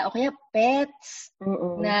memorabilia o kaya pets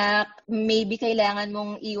na maybe kailangan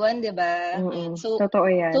mong iwan, di ba? So, totoo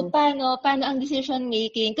yan. So, paano ang decision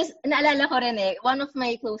making? Kasi naalala ko rin one of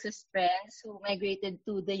my closest friends who migrated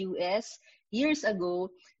to the US years ago,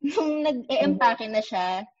 nung nag-e-empake na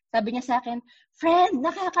siya, sabi niya sa akin, friend,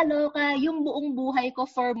 nakakaloka, yung buong buhay ko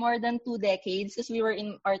for more than 2 decades, because we were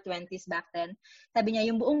in our 20s back then. Sabi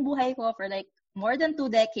niya, yung buong buhay ko for like more than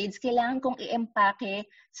 2 decades, kailangan kong i-empake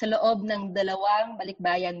sa loob ng 2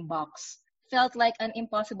 balikbayan box. Felt like an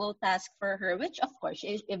impossible task for her, which of course,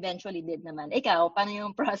 she eventually did naman. Ikaw, paano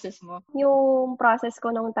yung process mo? Yung process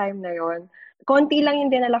ko nung time na yon, konti lang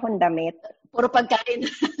yung dinala kong damit. Puro pagkain.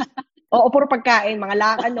 Oo, puro pagkain. Mga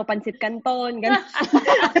lakan, pansit canton, gano'n.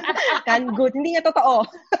 Canned goods. Hindi nga totoo.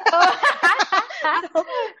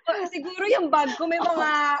 So, siguro yung bag ko may mga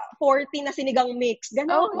 40 na sinigang mix.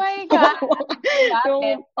 Gano'n. Oh my God.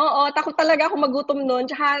 Takot talaga ako magutom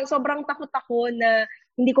noon. Tsaka sobrang takot ako na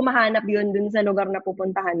hindi ko mahanap yun dun sa lugar na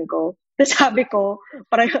pupuntahan ko. So sabi ko,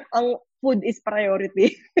 ang food is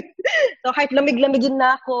priority. So kahit lamig-lamigin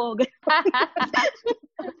na ako.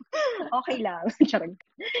 Okay lang.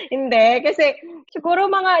 Hindi, kasi siguro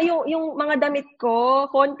yung mga damit ko,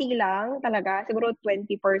 konti lang talaga, siguro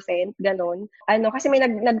 20%, ganun. Kasi may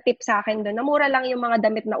nag-tip sa akin doon, na mura lang yung mga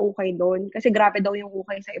damit na ukay doon, kasi grabe daw yung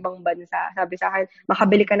ukay sa ibang bansa. Sabi sa akin,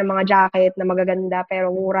 makabili ka ng mga jacket na magaganda,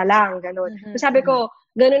 pero mura lang, ganun. So sabi ko,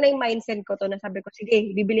 ganun na yung mindset ko to, na sabi ko,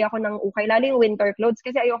 sige, bibili ako ng ukay, lalo yung winter clothes,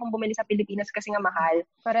 kasi ayokong bumili sa Pilipinas kasi nga mahal.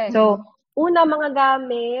 Correct. So, una, mga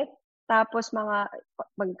gamit, tapos mga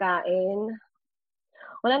pagkain.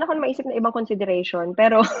 Wala na akong maisip na ibang consideration,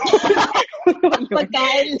 pero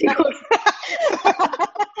pagkain.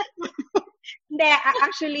 Hindi, Hindi,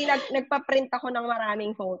 actually, nagpa-print ako ng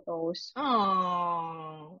maraming photos.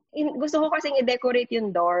 Gusto ko kasing i-decorate yung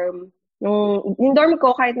dorm. Yung dorm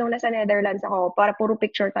ko, kahit nung nasa Netherlands ako, para puro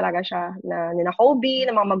picture talaga siya na nina Kobe,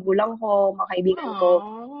 ng mga magulang ko, mga kaibigan ko.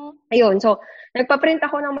 Ayun, so, nagpa-print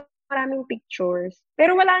ako ng maraming pictures.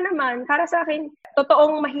 Pero wala naman. Para sa akin,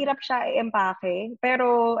 totoong mahirap siya i-empake.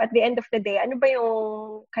 Pero at the end of the day, ano ba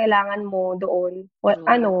yung kailangan mo doon?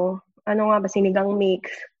 Ano nga ba, sinigang mix?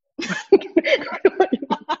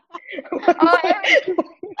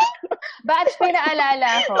 Batch ko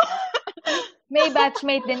naalala ko. May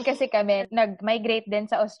batchmate din kasi kami, nag-migrate din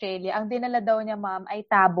sa Australia. Ang dinala daw niya, ma'am, ay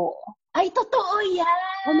tabo. Ay, totoo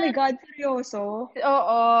yan! Oh my God, seryoso?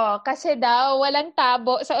 Oo, kasi daw walang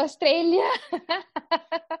tabo sa Australia.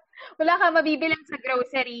 Wala ka mabibilang sa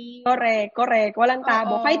grocery. Correct. Walang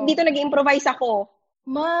tabo. Kahit dito nag-improvise ako.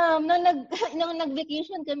 Ma'am, nung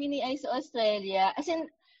nag-vacation kami ni Ai sa Australia, as in,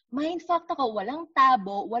 mindfuck ako, walang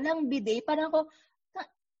tabo, walang bidet. Parang ako,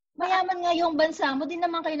 mayaman nga yung bansa mo, di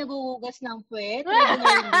naman kayo naguhugas ng puwet.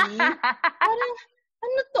 Parang,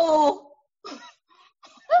 ano to?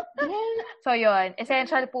 So yun,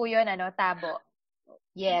 essential po yun, tabo.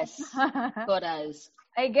 Yes, corals.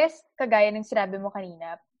 I guess, kagaya ng sinabi mo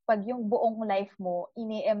kanina, pag yung buong life mo,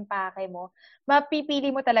 ini-empake mo,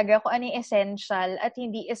 mapipili mo talaga kung ano yung essential at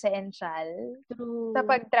hindi essential. True. Sa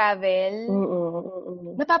pag-travel.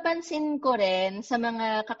 Napapansin ko rin sa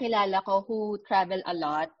mga kakilala ko who travel a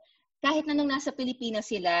lot, kahit na nung nasa Pilipinas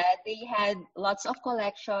sila, they had lots of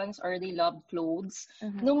collections or they loved clothes.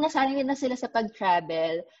 Nung nasanay na sila sa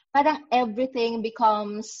pag-travel, parang everything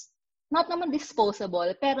becomes not naman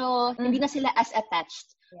disposable, pero hindi na sila as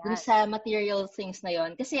attached dun sa material things na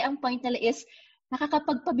yon. Kasi ang point nila is,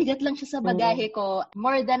 nakakapagpabigat lang siya sa bagahe ko.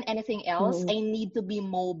 More than anything else, I need to be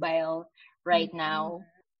mobile right now.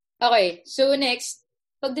 Okay, so next,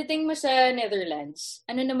 pagdating mo sa Netherlands,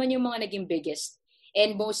 ano naman yung mga naging biggest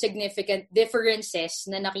and most significant differences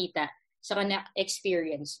na nakita sa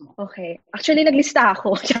experience mo? Okay. Actually, naglista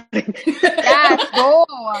ako. Yes, go!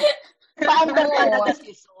 Paandar ka na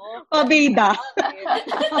siso? Pabida.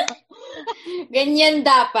 Ganyan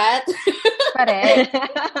dapat. Correct.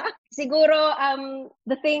 Siguro,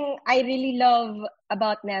 the thing I really love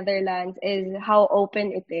about Netherlands is how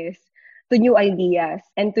open it is to new ideas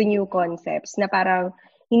and to new concepts na parang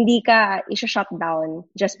hindi ka i-shut down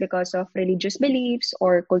just because of religious beliefs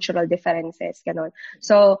or cultural differences. Ganon.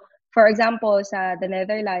 So, for example, sa the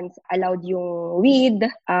Netherlands, allowed yung weed,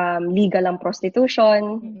 legal ang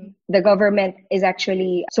prostitution. The government is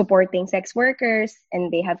actually supporting sex workers and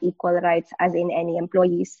they have equal rights as in any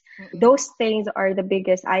employees. Those things are the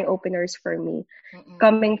biggest eye-openers for me.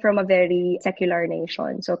 Coming from a very secular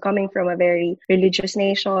nation. So, coming from a very religious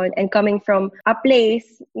nation and coming from a place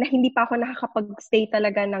na hindi pa ako nakakapag-stay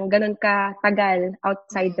talaga ng ganun ka-tagal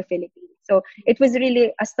outside the Philippines. So, it was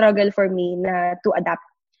really a struggle for me to adapt.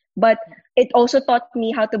 But it also taught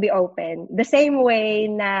me how to be open. The same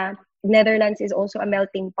way na Netherlands is also a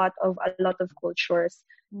melting pot of a lot of cultures.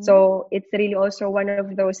 So it's really also one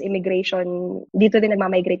of those immigration, dito din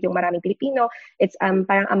nagmamigrate yung maraming Pilipino. It's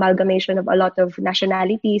parang amalgamation of a lot of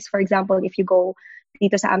nationalities. For example, if you go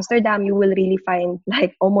dito sa Amsterdam, you will really find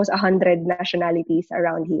like almost 100 nationalities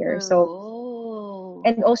around here. So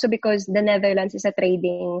and also because the Netherlands is a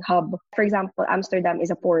trading hub. For example, Amsterdam is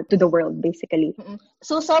a port to the world, basically.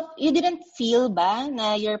 So you didn't feel ba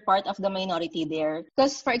na you're part of the minority there?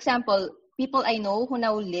 Because, for example, people I know who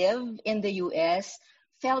now live in the US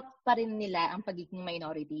felt pa rin nila ang pagiging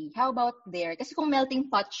minority. How about there? Kasi kung melting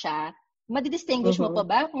pot siya, madidistinguish mo pa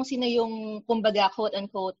ba kung sino yung, kumbaga,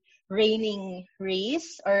 quote-unquote, reigning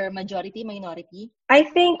race or majority, minority? I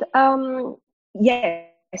think, yes.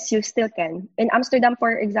 Yes, you still can. In Amsterdam,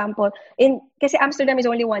 for example, kasi Amsterdam is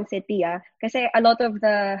only one city, kasi a lot of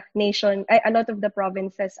the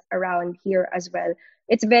provinces around here as well,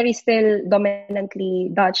 it's very still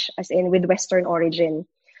dominantly Dutch, as in with Western origin.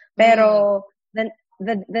 Pero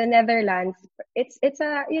the Netherlands, it's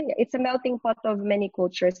a melting pot of many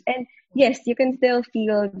cultures, and yes, you can still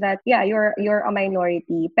feel that you're a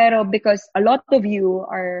minority. Pero because a lot of you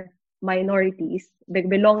are minorities, they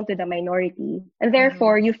belong to the minority, and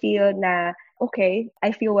therefore you feel na okay, I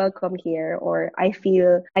feel welcome here, or I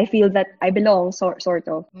feel that I belong, sort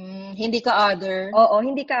of. Hindi ka other. Oo,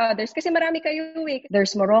 hindi ka others kasi marami kayo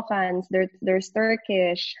There's Moroccans, there's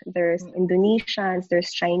Turkish, there's Indonesians, there's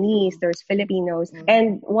Chinese, there's Filipinos.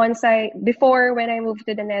 And before when I moved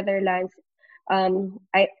to the Netherlands,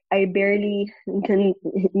 I barely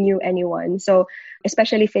knew anyone. So,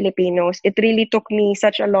 especially Filipinos, it really took me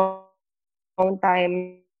such a long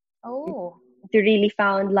time really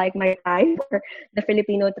found like my tribe or the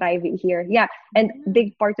Filipino tribe here. Yeah, and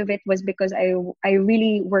big part of it was because I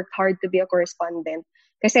really worked hard to be a correspondent.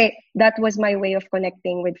 Kasi that was my way of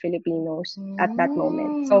connecting with Filipinos at that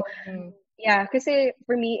moment. So yeah, kasi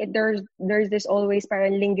for me there's this always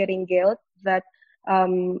parang lingering guilt that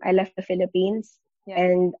I left the Philippines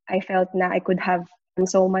and I felt na I could have done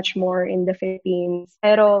so much more in the Philippines.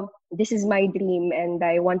 Pero this is my dream and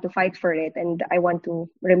I want to fight for it and I want to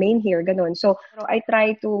remain here, ganun. So I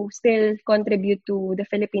try to still contribute to the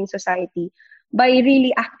Philippine society by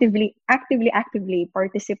really actively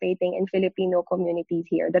participating in Filipino communities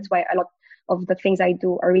here. That's why a lot of the things I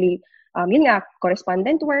do are really, yun nga,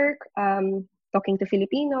 correspondent work, talking to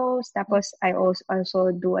Filipinos. Tapos I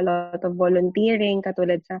also do a lot of volunteering,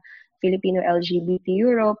 katulad sa Filipino LGBT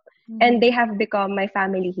Europe. And they have become my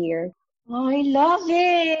family here. Oh, I love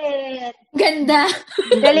it! Ganda!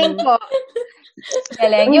 Galing po.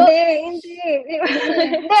 Galing. Hindi.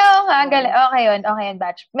 Hindi, oo nga. Galing. Okay yun,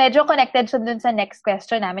 Batch. Medyo connected dun sa next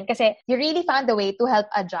question namin kasi you really found a way to help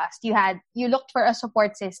adjust. You looked for a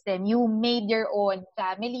support system. You made your own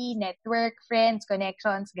family, network, friends,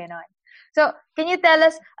 connections, ganon. So, can you tell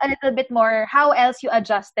us a little bit more how else you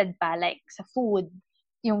adjusted pa? Like, sa food,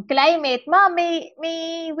 yung climate,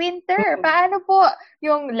 may winter. Paano po?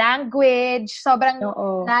 Yung language, sobrang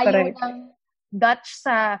layo ng Dutch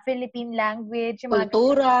sa Philippine language. Yung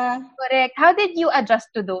kultura. Correct. How did you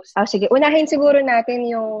adjust to those? Sige. Unahin siguro natin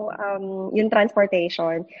yung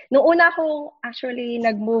transportation. Nung una akong actually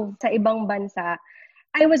nag-move sa ibang bansa,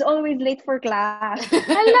 I was always late for class.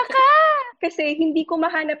 Hala ka! Kasi hindi ko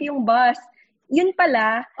mahanap yung bus. Yun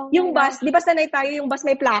pala, yung bus, di ba sanay tayo yung bus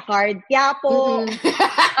may placard? Quiapo,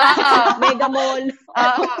 Mega Mall,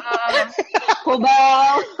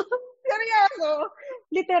 Cubao. Seryoso.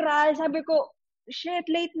 Literal, sabi ko, shit,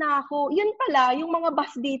 late na ako. Yun pala, yung mga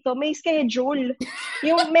bus dito, may schedule.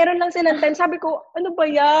 Yung meron lang silang time. Sabi ko, ano ba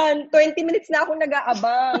yan? 20 minutes na ako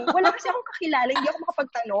nag-aabang. Wala kasi akong kakilala, hindi ako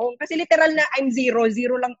makapagtanong. Kasi literal na I'm zero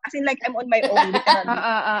lang. As in like I'm on my own, literally.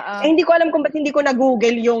 Hindi ko alam kung ba't hindi ko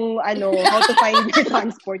na-google yung how to find your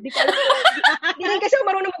transport. Hindi ko alam. Hindi kasi ako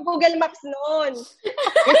marunong mag-Google Maps noon.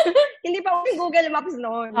 Hindi pa ako Google Maps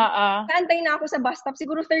noon. Kaantay na ako sa bus stop.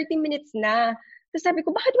 Siguro 30 minutes na. Tapos sabi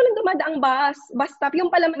ko, bakit walang dumadaang bus stop?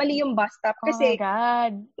 Yung pala mali yung bus stop. Kasi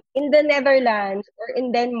in the Netherlands or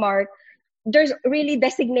in Denmark, there's really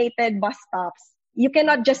designated bus stops. You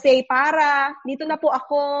cannot just say, dito na po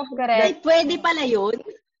ako. Correct. Pwede pala yun?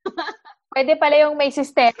 Pwede pala yung may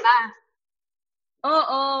sistema.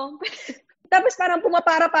 Oo. Tapos parang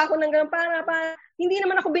pumapara pa ako ng gano'n, hindi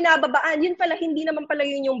naman ako binababaan. Yun pala, hindi naman pala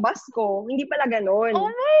yun yung bus ko. Hindi pala gano'n.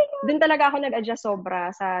 Oh my God. Doon talaga ako nag-adjust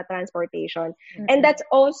sobra sa transportation. Mm-hmm. And that's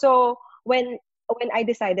also when I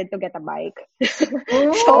decided to get a bike.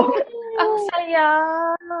 So, ang saya!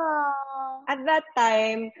 At that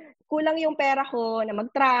time, kulang yung pera ko na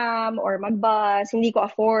mag-tram or mag-bus. Hindi ko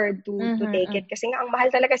afford to take it. Kasi nga, ang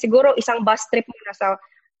mahal talaga. Siguro, isang bus trip mo nasa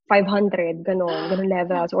 500, ganun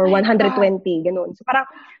levels, or 120, ganun. So, parang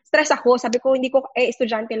stress ako. Sabi ko,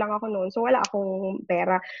 estudyante lang ako noon. So, wala akong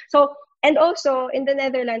pera. So, and also, in the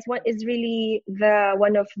Netherlands, what is really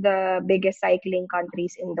one of the biggest cycling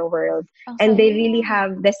countries in the world. Okay. And they really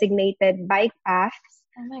have designated bike paths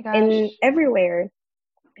in everywhere.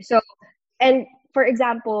 So, and for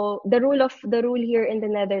example, the rule here in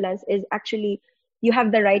the Netherlands is actually you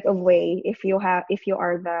have the right of way if you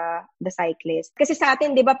are the cyclist. Kasi sa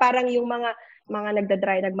atin, 'di ba, parang yung mga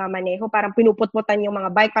nagdadrive, nagmamaneho, parang pinuputputan yung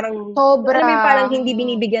mga bike, parang parang hindi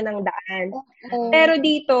binibigyan ng daan. Pero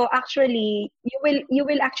dito, actually, you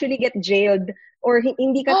will actually get jailed or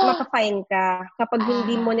hindi ka maka-fine ka kapag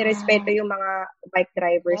hindi mo nirespeto yung mga bike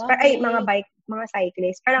drivers. Mga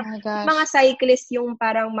cyclists. Parang mga cyclists yung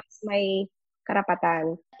parang mas may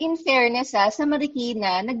karapatan. In fairness, sa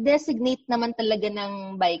Marikina, nag-designate naman talaga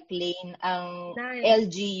ng bike lane ang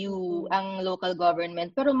LGU, ang local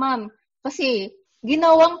government. Pero ma'am, kasi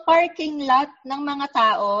ginawang parking lot ng mga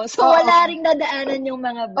tao. So, wala ring dadaanan yung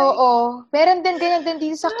mga bike. Oo. Meron din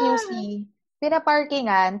dito sa QC.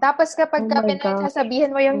 Pinaparkingan. Tapos kapag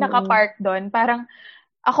sasabihin mo yung nakapark doon, parang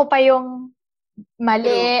ako pa yung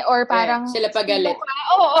mali or parang sila pagalit.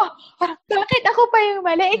 Oo. Parang, bakit ako pa yung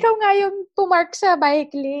mali? Ikaw nga yung pumark sa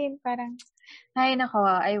bike lane. Parang, ay nako,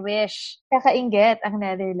 I wish. Kakainggit ang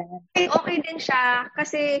Netherlands. Okay din siya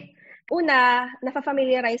kasi una,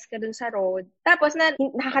 nafa-familiarize ka dun sa road. Tapos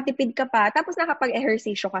nakakatipid ka pa. Tapos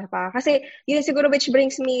nakapag-ehersisyo ka pa. Kasi yun siguro which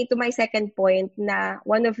brings me to my second point na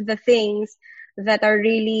one of the things that are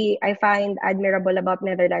really, I find admirable about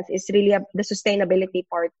Netherlands is really the sustainability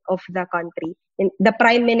part of the country. The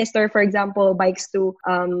Prime Minister, for example, bikes to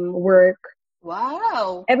work.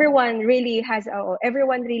 Wow. Everyone really has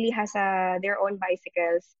their own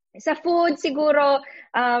bicycles. Sa food, siguro,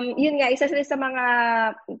 yun nga, isa sa mga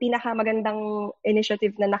pinakamagandang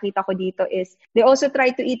initiative na nakita ko dito is they also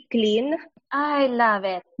try to eat clean. I love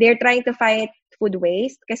it. They're trying to fight food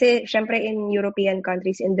waste. Kasi, syempre, in European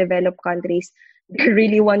countries, in developed countries, they're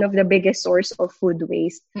really one of the biggest source of food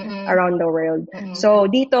waste around the world. So,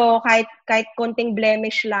 dito, kahit konting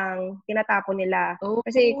blemish lang, tinatapon nila.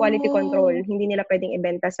 Kasi quality control, hindi nila pwedeng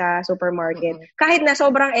ibenta sa supermarket. Kahit na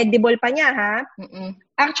sobrang edible pa niya, ha?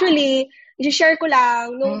 Actually, i-share ko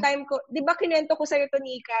lang, nung time ko, di ba kinento ko sa'yo to,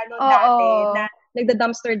 Nika, noong dati, na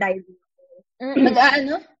nagda-dumpster diving.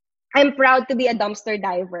 Nag-ano? I'm proud to be a dumpster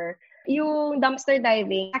diver. Yung dumpster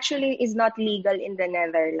diving actually is not legal in the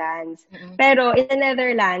Netherlands. Pero in the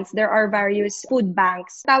Netherlands, there are various food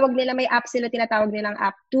banks. May app sila, tinatawag nilang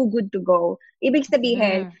app, Too Good To Go. Ibig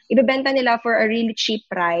sabihin, ibebenta nila for a really cheap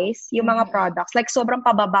price yung mga products. Like, sobrang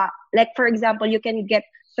pababa. Like, for example, you can get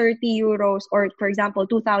 30 euros or, for example,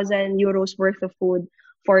 2,000 euros worth of food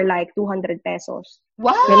for like 200 pesos.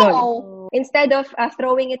 Wow! Ganun. Instead of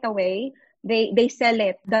throwing it away, they sell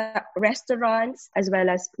it. The restaurants as well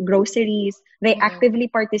as groceries, they actively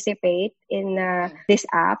participate in this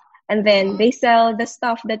app, and then they sell the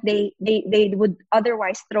stuff that they would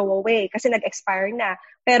otherwise throw away kasi nag-expire na.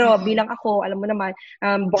 Pero bilang ako, alam mo naman,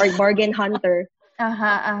 bargain hunter.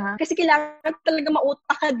 Kasi kailangan talaga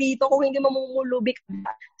mautak ka dito kung hindi mamumulubik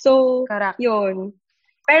ka. So, yun.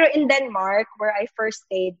 Pero in Denmark, where I first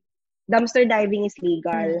stayed, dumpster diving is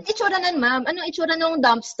legal. Itsura nun, ma'am. Anong itsura ng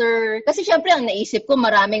dumpster? Kasi syempre, ang naisip ko,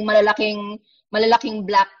 maraming malalaking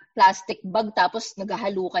black plastic bag tapos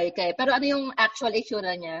naghahalukay ka. Pero ano yung actual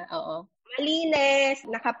itsura niya? Oo. Malinis,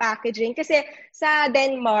 naka-packaging. Kasi sa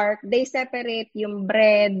Denmark, they separate yung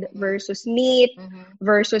bread versus meat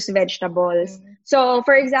versus vegetables. So,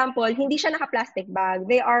 for example, hindi siya naka-plastic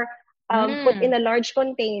bag. They are put in a large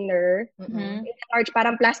container, in a large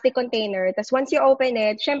parang plastic container. Tapos once you open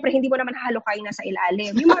it, syempre hindi mo naman hahalukayin na sa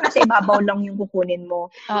ilalim. Yung mga nasa ibabaw lang yung kukunin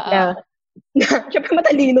mo. Syempre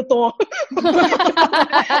matalino to.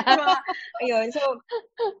 Ayun, so,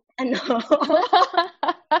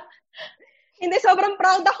 hindi, sobrang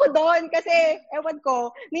proud ako doon kasi, ewan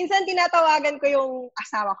ko, minsan tinatawagan ko yung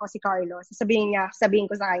asawa ko, si Carlos. Sabihin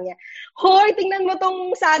ko sa kanya, hoy, tingnan mo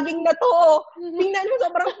tong saging na to. Tingnan mo,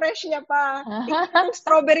 sobrang fresh niya pa. Tingnan mo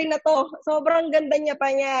strawberry na to. Sobrang ganda niya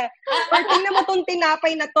pa niya. Or tingnan mo tong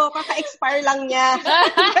tinapay na to. Kaka-expire lang niya.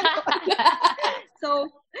 So,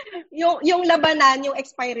 yung labanan, yung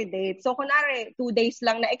expiry date. So, kunwari, 2 days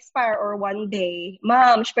lang na expire or 1 day.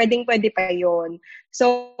 Ma'am, pwede pa yun.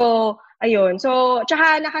 So, ayun. So,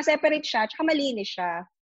 tsaka naka-separate siya, tsaka malinis siya.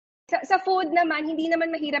 Sa food naman, hindi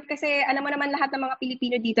naman mahirap kasi alam mo naman lahat ng mga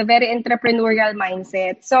Pilipino dito, very entrepreneurial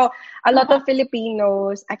mindset. So, a lot of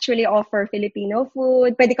Filipinos actually offer Filipino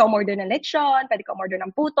food. Pwede ka umorder ng lechon, pwede ka umorder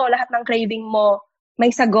ng puto, lahat ng craving mo,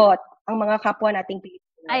 may sagot ang mga kapwa nating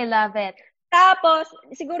Pilipino. I love it. Tapos,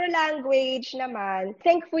 siguro language naman,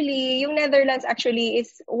 thankfully, yung Netherlands actually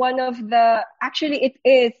is it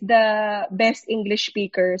is the best English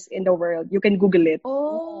speakers in the world. You can Google it.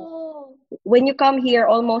 Oh. When you come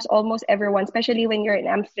here, almost everyone, especially when you're in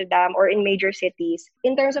Amsterdam or in major cities,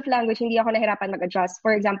 in terms of language, hindi ako nahirapan mag-adjust.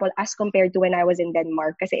 For example, as compared to when I was in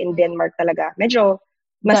Denmark. Kasi in Denmark talaga, medyo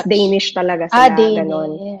mas Danish talaga sila.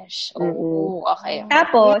 Danish. Ganon. Okay.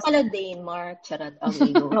 Tapos, pala Denmark. Charot.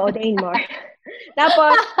 Oo, Denmark.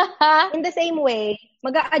 Tapos, in the same way,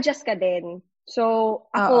 mag-a-adjust ka din. So,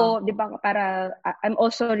 ako, di ba, I'm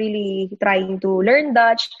also really trying to learn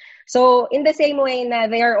Dutch. So, in the same way na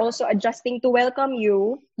they are also adjusting to welcome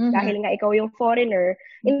you, dahil nga ikaw yung foreigner,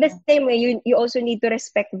 in the same way, you also need to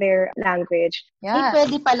respect their language. Yeah.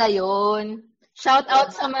 Pwede pala yun. Shout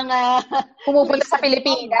out sa mga pumupunta sa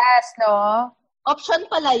Pilipinas, no? Option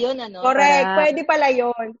pala yun, ano? Correct. Pwede pala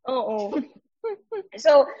yun. Oo.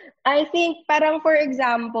 So, I think parang for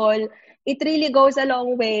example, it really goes a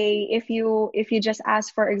long way if you just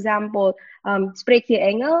ask, for example, spreek je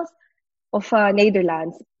Engels of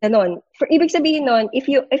Netherlands. Ganon. For ibig sabihin nun, if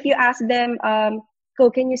you ask them,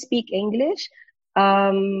 can you speak English?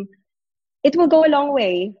 It will go a long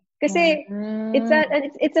way. Kasi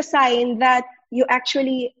it's a sign that you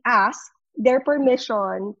actually ask their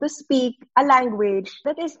permission to speak a language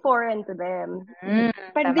that is foreign to them.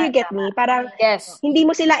 But do you get me? Parang, hindi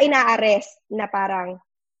mo sila ina-arrest na parang,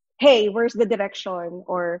 hey, where's the direction?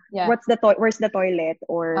 Or, where's the toilet?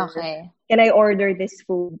 Or, can I order this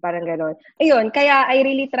food? Parang ganon. Ayun, kaya I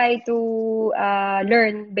really try to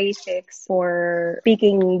learn basics for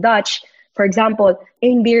speaking Dutch. For example,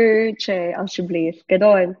 een biertje, alsjeblieft.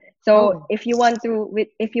 Ganon. So if you want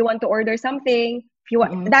to order something,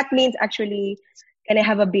 that means actually, can I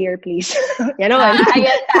have a beer, please? Ganon.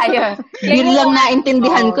 Ayan tayo. Yun lang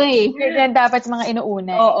naintindihan ko eh. Yun dapat mga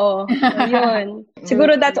inuuna. Oo. Yun.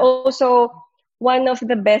 Siguro that's also one of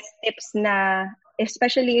the best tips na,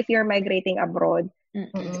 especially if you're migrating abroad.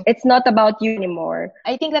 Mm-mm. It's not about you anymore.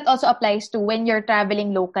 I think that also applies to when you're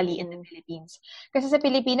traveling locally in the Philippines. Kasi sa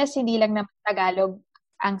Pilipinas, hindi lang naman Tagalog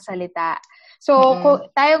ang salita. So,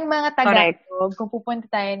 tayong mga Tagalog, kung pupunta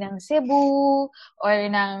tayo ng Cebu or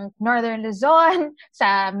ng Northern Luzon,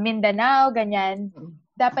 sa Mindanao, ganyan,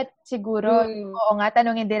 dapat siguro, oo nga,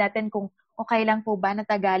 tanungin din natin kung okay lang po ba na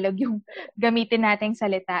Tagalog yung gamitin nating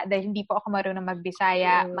salita dahil hindi po ako marunong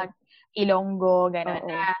mag-Bisaya, mag-Ilonggo, gano'n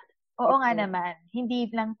na. Oo nga naman, hindi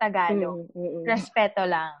lang Tagalog. Respeto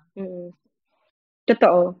lang.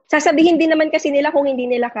 Totoo. Sasabihin din naman kasi nila kung hindi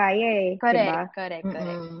nila kaya eh. Correct, diba? correct.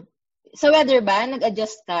 Sa weather ba?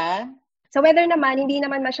 Nag-adjust ka? Sa weather naman, hindi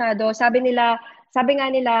naman masyado. Sabi nga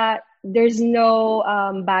nila, there's no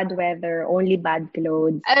bad weather, only bad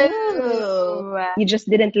clothes. Oh. You just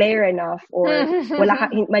didn't layer enough or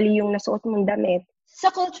mali yung nasuot mong damit. Sa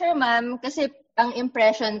culture, ma'am, kasi ang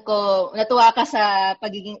impression ko, natuwa ka sa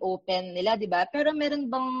pagiging open nila, di ba? Pero meron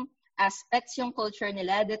bang aspects yung culture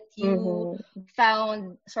nila that you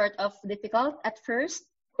found sort of difficult at first?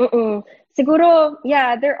 Siguro,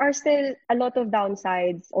 yeah, there are still a lot of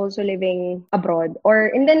downsides also living abroad or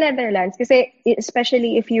in the Netherlands. Kasi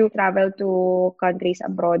especially if you travel to countries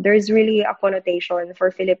abroad, there's really a connotation for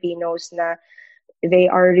Filipinos na they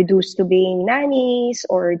are reduced to being nannies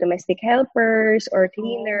or domestic helpers or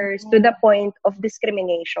cleaners to the point of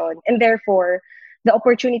discrimination. And therefore, the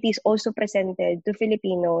opportunities also presented to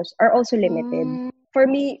Filipinos are also limited. For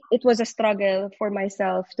me, it was a struggle for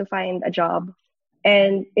myself to find a job.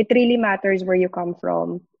 And it really matters where you come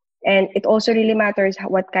from. And it also really matters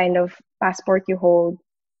what kind of passport you hold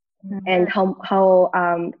and how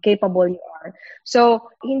capable you are. So,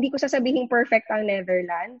 hindi ko sasabihin perfect ang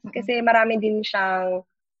Netherlands kasi marami din siyang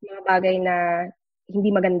mga bagay na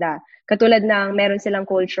hindi maganda. Katulad ng meron silang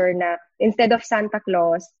culture na instead of Santa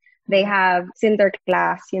Claus, they have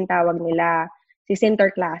Sinterklaas, yung tawag nila. Si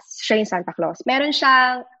Sinterklaas, siya yung Santa Claus. Meron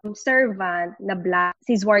siyang servant na black,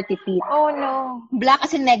 si Zwarty Pete. Oh no. Black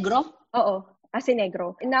as in negro? Oo, as in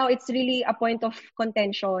negro. Now, it's really a point of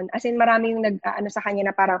contention. As in, maraming sa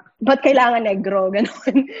kanya na parang, ba't kailangan negro?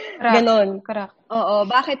 Ganon. Ganon. Correct. Oo,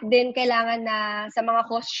 bakit din kailangan na sa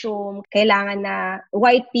mga costume, kailangan na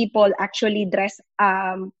white people actually dress,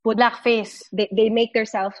 put blackface. They make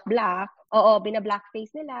themselves black. Oo,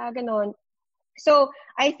 bina-blackface nila, ganon. So,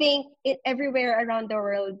 I think everywhere around the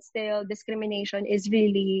world, still, discrimination is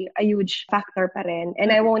really a huge factor pa rin. And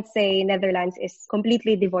I won't say Netherlands is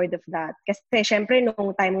completely devoid of that. Kasi, syempre,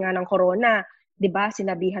 nung time nga ng corona, di ba,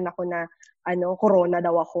 sinabihan ako na, corona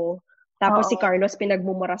daw ako. Tapos si Carlos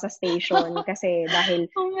pinagmumura sa station kasi dahil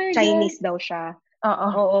Chinese daw siya.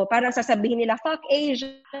 Oo, parang sasabihin nila, fuck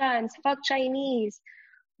Asians, fuck Chinese.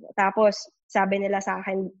 Tapos, sabi nila sa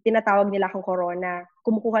akin, tinatawag nila akong corona.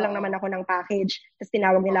 Kumukuha lang naman ako ng package. Tapos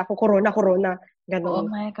tinawag nila ako corona. Ganon.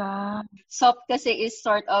 Oh my God. Soft kasi is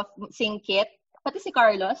sort of singkit. Pati si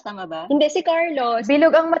Carlos, tama ba? Hindi, si Carlos.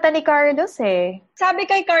 Bilog ang mata ni Carlos eh. Sabi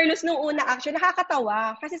kay Carlos nung una, actually,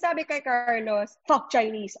 nakakatawa. Kasi sabi kay Carlos, fuck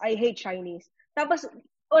Chinese, I hate Chinese. Tapos,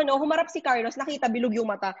 humarap si Carlos, nakita bilog yung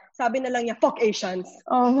mata. Sabi na lang niya, fuck Asians.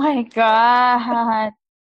 Oh my God.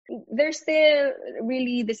 There's still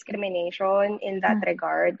really discrimination in that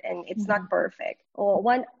regard, and it's not perfect.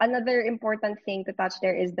 Another important thing to touch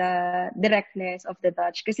there is the directness of the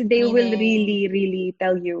Dutch, because they will really, really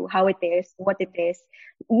tell you how it is, what it is.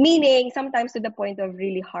 Meaning, sometimes to the point of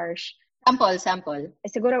really harsh. Sample.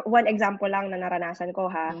 Siguro, one example lang na naranasan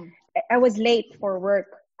ko ha. I was late for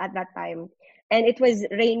work at that time. And it was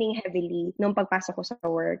raining heavily nung pagpasok ko sa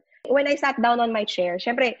work. When I sat down on my chair,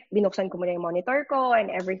 syempre, binuksan ko muna yung monitor ko and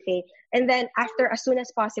everything. And then, as soon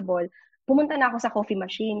as possible, pumunta na ako sa coffee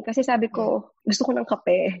machine. Kasi sabi ko, gusto ko ng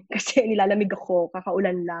kape. Kasi nilalamig ako,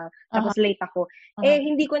 kakaulan lang. Tapos late ako.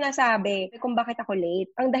 Hindi ko nasabi kung bakit ako late.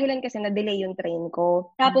 Ang dahilan kasi na-delay yung train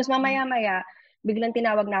ko. Tapos mamaya-maya, biglang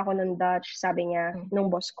tinawag na ako nung Dutch. Sabi niya, nung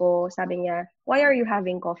boss ko, sabi niya, why are you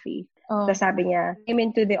having coffee? So sabi niya, came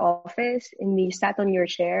into the office and you sat on your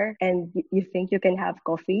chair and you think you can have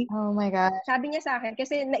coffee? Oh my God. Sabi niya sa akin,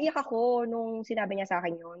 kasi naiyak ako nung sinabi niya sa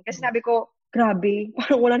akin yun. Kasi sabi ko, grabe,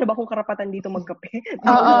 parang wala na ba akong karapatan dito magkape?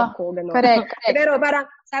 Oo. Ako, gano'n. Correct. Pero parang,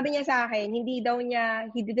 sabi niya sa akin, he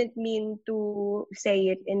didn't mean to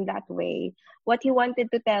say it in that way. What he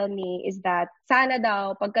wanted to tell me is that, sana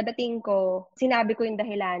daw, pagkadating ko, sinabi ko yung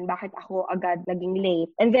dahilan bakit ako agad naging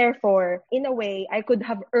late. And therefore, in a way, I could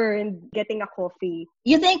have earned getting a coffee.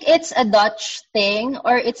 You think it's a Dutch thing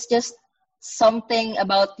or it's just something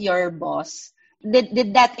about your boss?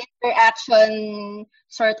 Did that interaction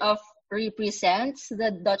sort of represents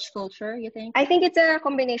the Dutch culture, you think? I think it's a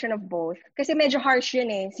combination of both. Kasi medyo harsh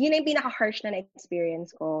yun eh. Yun yung pinaka-harsh na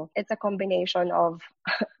experience ko. It's a combination of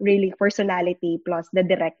really personality plus the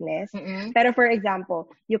directness. Mm-mm. Pero for example,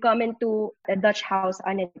 you come into a Dutch house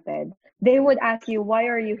uninvited, they would ask you, why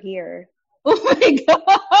are you here? Oh my God!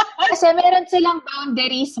 Kasi meron silang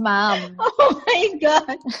boundaries, ma'am. Oh my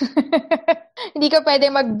God! Hindi ka pwede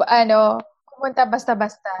pumunta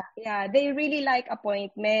basta-basta. Yeah, they really like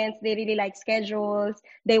appointments. They really like schedules.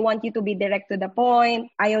 They want you to be direct to the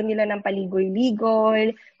point. Ayaw nila ng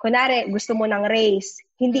paligoy-ligoy. Kunwari, gusto mo ng raise.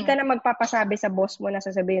 Hindi ka na magpapasabi sa boss mo na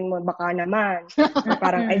sasabihin mo, baka naman.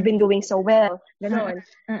 Parang, I've been doing so well. Ganon.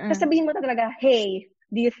 Sasabihin mo talaga, hey,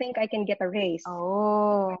 do you think I can get a raise?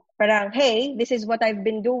 Oh. Parang, hey, this is what I've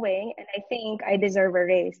been doing and I think I deserve a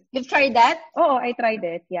raise. You've tried that? Oh, I tried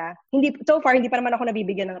it, yeah. So far, hindi pa naman ako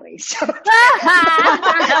nabibigyan ng raise.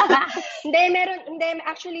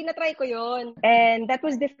 Actually, na-try ko yun. And that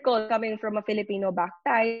was difficult coming from a Filipino back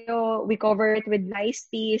tayo. We cover it with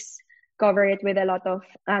niceties, cover it with a lot of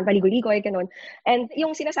baligoy-ligoy, ganun. And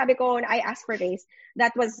yung sinasabi ko na I asked for raise,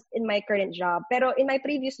 that was in my current job. Pero in my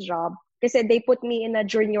previous job, kasi they put me in a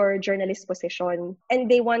junior journalist position and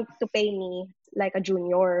they want to pay me like a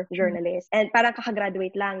junior journalist. And parang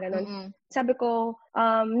kakagraduate lang, ganun. Mm-hmm. Sabi ko,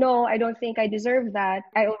 no, I don't think I deserve that.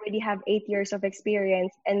 I already have 8 years of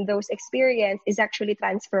experience and those experience is actually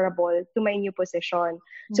transferable to my new position.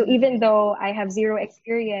 Mm-hmm. So even though I have 0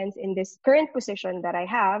 experience in this current position that I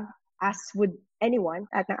have, as would anyone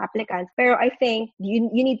at ng applicant. Pero I think you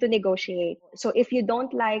need to negotiate. So if you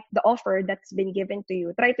don't like the offer that's been given to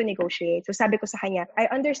you, try to negotiate. So sabi ko sa kanya, I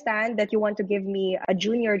understand that you want to give me a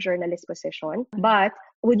junior journalist position, but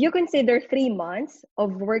would you consider 3 months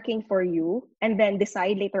of working for you and then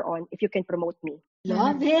decide later on if you can promote me?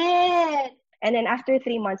 Love it! And then after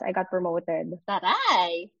 3 months, I got promoted.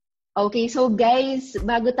 Taray! Okay, so guys,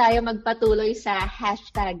 bago tayo magpatuloy sa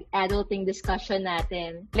 #adulting discussion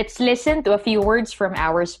natin, let's listen to a few words from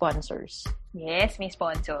our sponsors. Yes, may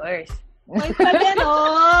sponsors. May pa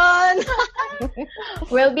ganon!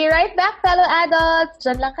 We'll be right back, fellow adults.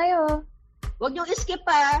 Diyan lang kayo. Huwag niyong skip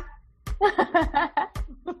pa.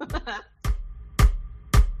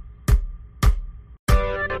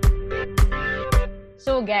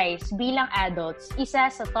 So guys, bilang adults, isa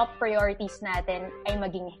sa top priorities natin ay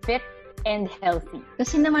maging fit and healthy.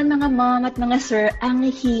 Kasi naman mga mom at mga sir, ang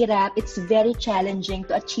hirap, it's very challenging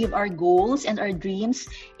to achieve our goals and our dreams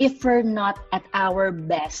if we're not at our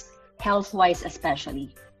best, health-wise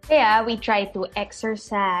especially. Kaya we try to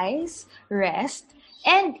exercise, rest,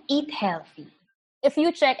 and eat healthy. If you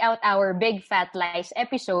check out our Big Fat Lies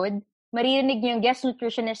episode, maririnig niyo yung guest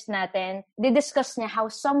nutritionist natin, di-discuss niya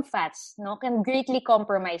how some fats can greatly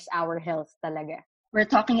compromise our health talaga. We're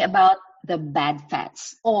talking about the bad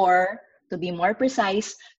fats, or to be more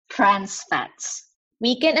precise, trans fats.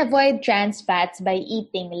 We can avoid trans fats by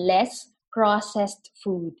eating less processed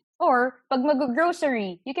food. Or, pag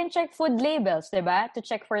mag-grocery, you can check food labels, diba? To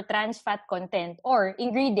check for trans fat content or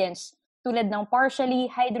ingredients tulad ng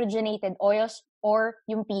partially hydrogenated oils or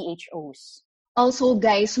yung PHOs. Also,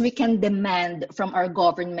 guys, we can demand from our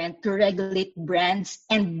government to regulate brands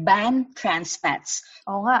and ban trans fats.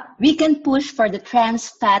 Oo nga. We can push for the Trans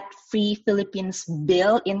Fat-Free Philippines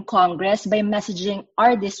bill in Congress by messaging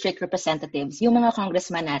our district representatives, yung mga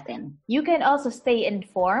congressman natin. You can also stay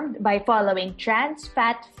informed by following Trans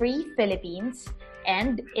Fat-Free Philippines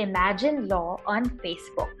and Imagine Law on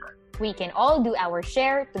Facebook. We can all do our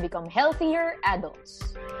share to become healthier adults.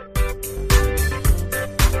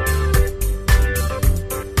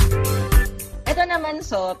 Ito naman,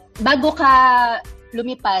 so, bago ka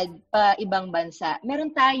lumipad pa ibang bansa,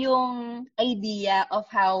 meron tayong idea of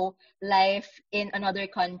how life in another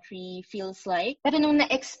country feels like. Pero nung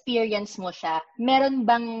na-experience mo siya, meron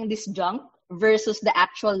bang disjunct versus the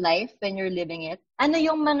actual life when you're living it? Ano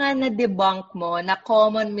yung mga na-debunk mo na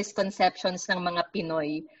common misconceptions ng mga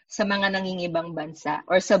Pinoy sa mga nangingibang bansa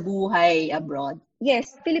or sa buhay abroad?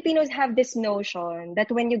 Yes, Filipinos have this notion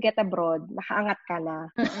that when you get abroad, nakaangat ka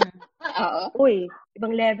na. Uy,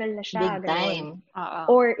 ibang level na siya. Big time.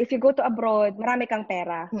 Or if you go to abroad, marami kang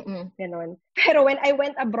pera. Ganon. Pero when I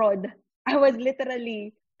went abroad, I was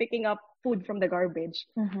literally picking up food from the garbage.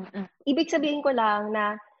 Ibig sabihin ko lang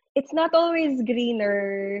na it's not always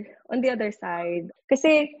greener on the other side.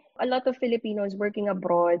 Kasi a lot of Filipinos working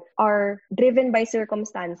abroad are driven by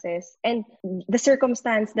circumstances and the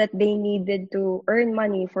circumstance that they needed to earn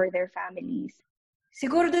money for their families.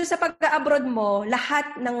 Siguro dun sa pag-abroad mo,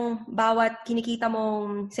 lahat ng bawat kinikita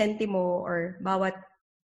mong sentimo or bawat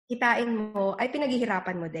kitain mo ay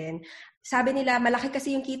pinaghihirapan mo din. Sabi nila, malaki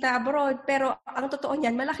kasi yung kita abroad, pero ang totoo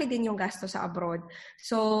niyan, malaki din yung gasto sa abroad.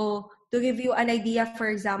 So, to give you an idea,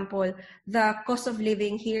 for example, the cost of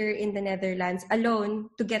living here in the Netherlands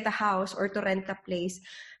alone to get a house or to rent a place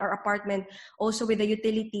or apartment, also with the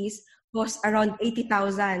utilities, costs around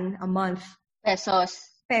 80,000 a month. Pesos.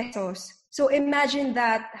 So imagine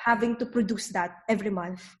that having to produce that every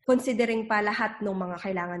month, considering pa lahat ng mga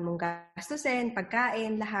kailangan mong gastusin,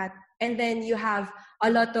 pagkain, lahat. And then you have a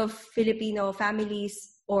lot of Filipino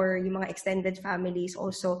families or yung mga extended families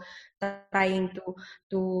also trying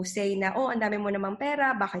to say na, oh, ang dami mo namang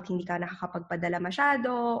pera, bakit hindi ka nakakapagpadala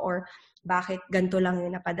masyado? Or bakit ganito lang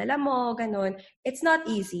yung napadala mo? Ganon. It's not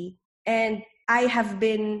easy. And I have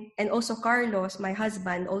been, and also Carlos, my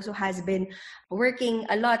husband, also has been working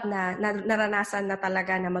a lot na naranasan na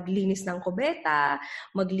talaga na maglinis ng kubeta,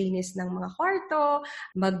 maglinis ng mga kwarto,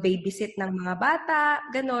 mag-babysit ng mga bata,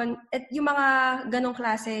 ganon. At yung mga ganong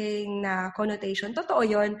klaseng na connotation, totoo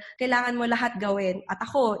yun, kailangan mo lahat gawin. At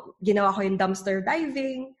ako, ginawa ko yung dumpster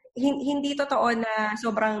diving. Hindi totoo na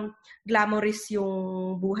sobrang glamorous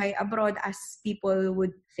yung buhay abroad as people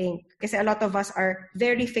would think. Kasi a lot of us are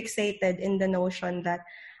very fixated in the notion that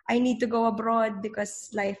I need to go abroad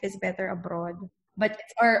because life is better abroad. But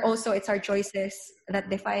it's our choices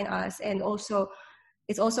that define us. And also,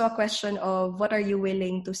 it's also a question of what are you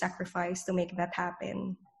willing to sacrifice to make that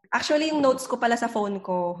happen. Actually, yung notes ko pala sa phone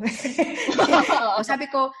ko.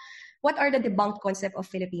 Sabi ko, what are the debunked concept of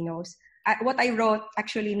Filipinos? What I wrote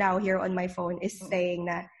actually now here on my phone is saying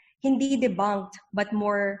na hindi debunked but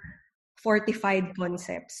more fortified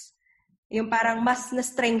concepts. Yung parang mas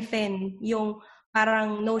na-strengthen yung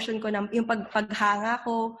parang notion ko na yung paghanga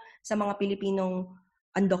ko sa mga Pilipinong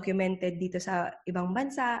undocumented dito sa ibang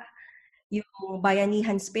bansa, yung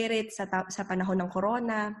bayanihan spirit sa panahon ng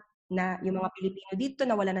corona, na yung mga Pilipino dito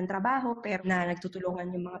na wala ng trabaho pero na nagtutulungan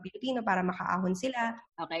yung mga Pilipino para makaahon sila.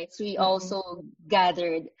 Okay, so we also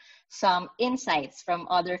gathered some insights from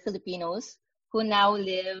other Filipinos who now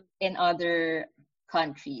live in other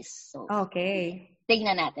countries. So, okay.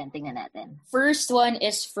 Tingnan natin. First one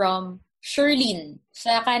is from Sherlyn.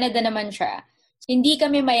 Sa Canada naman siya. Hindi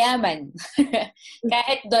kami mayaman.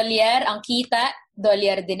 Kahit dolyar ang kita,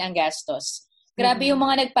 dolyar din ang gastos. Grabe yung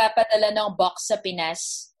mga nagpapadala ng box sa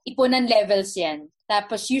Pinas. Ipunan levels yan.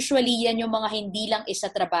 Tapos usually yan yung mga hindi lang isa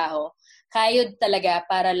trabaho. Kayod talaga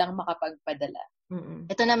para lang makapagpadala.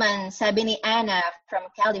 Ito naman, sabi ni Anna from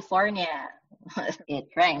California. It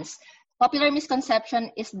rhymes. Popular misconception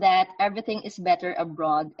is that everything is better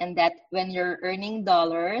abroad and that when you're earning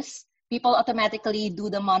dollars, people automatically do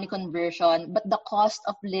the money conversion, but the cost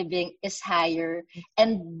of living is higher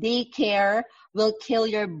and daycare will kill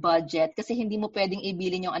your budget kasi hindi mo pwedeng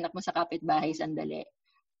ibilin yung anak mo sa kapitbahay sandali.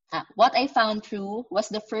 What I found true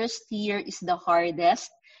was the first year is the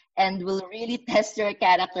hardest and will really test your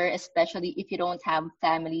character, especially if you don't have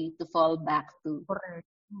family to fall back to. Correct.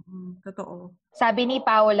 Totoo. Sabi ni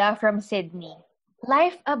Paula from Sydney,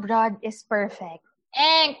 life abroad is perfect.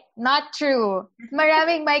 Not true.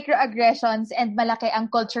 Maraming microaggressions and malaki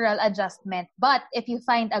ang cultural adjustment. But if you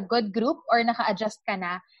find a good group or naka-adjust ka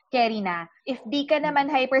na, carry na. If di ka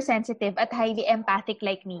naman hypersensitive at highly empathic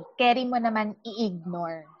like me, carry mo naman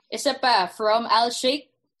i-ignore. Isa pa, from Al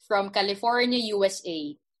Sheikh from California,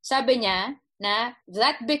 USA. Sabi niya na,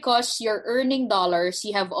 that because you're earning dollars,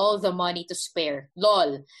 you have all the money to spare.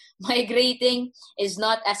 LOL. Migrating is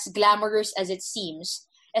not as glamorous as it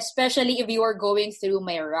seems, especially if you are going through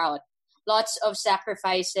my route. Lots of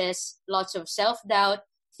sacrifices, lots of self-doubt,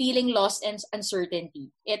 feeling lost and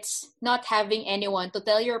uncertainty. It's not having anyone to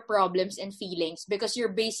tell your problems and feelings because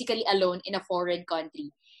you're basically alone in a foreign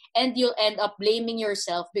country. And you'll end up blaming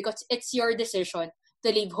yourself because it's your decision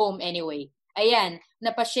to leave home anyway. Ayan,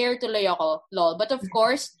 napashare tuloy ako, lol. But of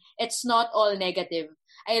course, it's not all negative.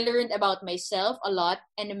 I learned about myself a lot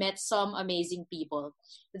and met some amazing people.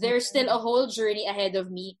 There's still a whole journey ahead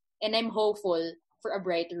of me and I'm hopeful for a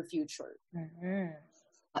brighter future.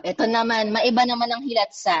 Ito naman, maiba naman ang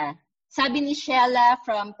hilatsa. Sabi ni Sheila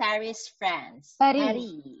from Paris, France.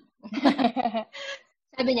 Paris.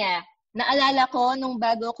 Sabi niya, naalala ko nung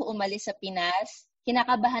bago ko umalis sa Pinas,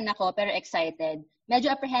 kinakabahan ako pero excited.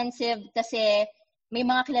 Medyo apprehensive kasi may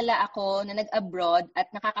mga kilala ako na nag-abroad at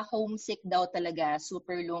nakaka-homesick daw talaga,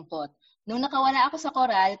 super lungkot. Nung nakawala ako sa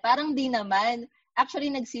Coral, parang di naman. Actually,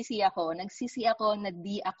 nagsisi ako na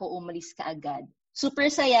di ako umalis kaagad. Super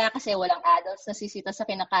saya kasi walang adults na sisita sa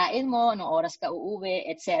kinakain mo, anong oras ka uuwi,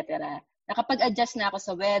 etc. Nakapag-adjust na ako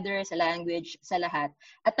sa weather, sa language, sa lahat.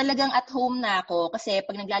 At talagang at home na ako kasi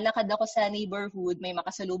pag naglalakad ako sa neighborhood, may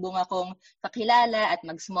makasalubong akong kakilala at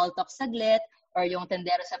mag-small talk saglit, or yung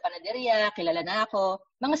tendero sa panaderia, kilala na ako.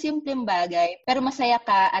 Mga simpleng bagay, pero masaya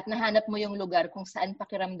ka at nahanap mo yung lugar kung saan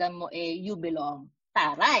pakiramdam mo you belong.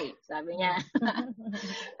 Taray, sabi niya.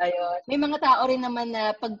 Ayun. May mga tao rin naman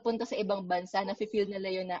na pagpunta sa ibang bansa, na-feel nila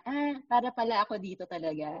yun na, para pala ako dito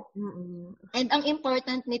talaga. Mm-hmm. And ang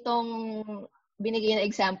important nitong binigay na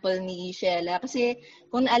example ni Sheila, kasi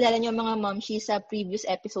kung naalala niyo mga momshi sa previous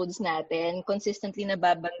episodes natin, consistently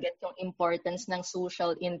nababanggit yung importance ng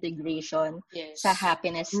social integration sa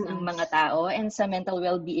happiness ng mga tao and sa mental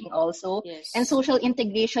well-being also. Yes. And social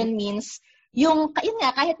integration means yung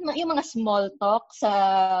kahit yung mga small talk sa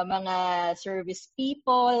mga service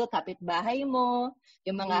people, kapitbahay mo,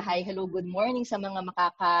 yung mga hi, hello, good morning sa mga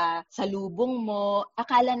makakasalubong mo,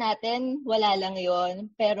 akala natin wala lang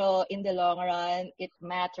yon, pero in the long run, it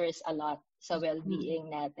matters a lot sa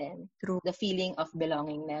well-being natin. True. The feeling of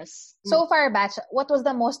belongingness. So far, Batch, what was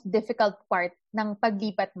the most difficult part ng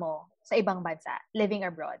paglipat mo sa ibang bansa, living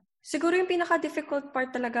abroad? Siguro yung pinaka-difficult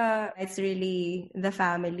part talaga, it's really the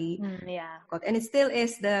family. Yeah. And it still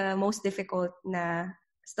is the most difficult na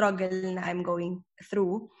struggle na I'm going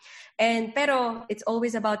through. Pero it's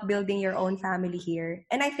always about building your own family here.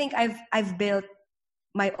 And I think I've built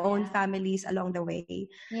my own families along the way.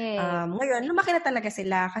 Yeah. Ngayon, lumaki na talaga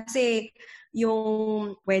sila kasi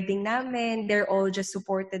yung wedding namin, they're all just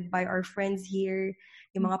supported by our friends here.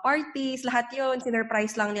 Yung mga parties, lahat yun,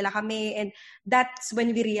 sinurprise lang nila kami. And that's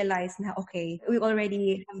when we realized na, okay, we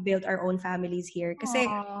already have built our own families here.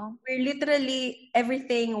 Kasi we're literally,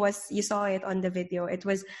 everything was, you saw it on the video, it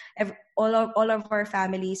was all of our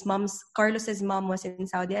families. Carlos's mom was in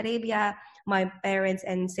Saudi Arabia. My parents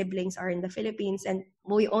and siblings are in the Philippines. And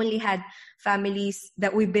we only had families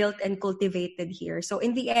that we built and cultivated here. So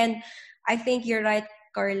in the end, I think you're right,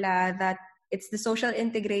 Carla, that it's the social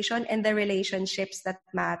integration and the relationships that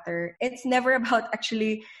matter. It's never about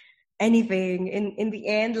actually anything. In the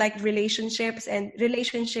end, like relationships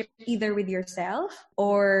either with yourself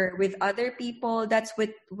or with other people, that's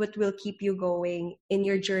what will keep you going in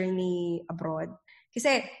your journey abroad.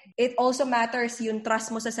 Kasi it also matters yung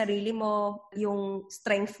trust mo sa sarili mo, yung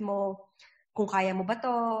strength mo, kung kaya mo ba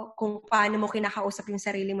to, kung paano mo kinakausap yung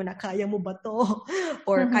sarili mo na kaya mo ba to,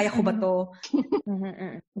 or kaya ko ba to.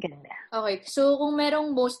 Ganda. Okay, so kung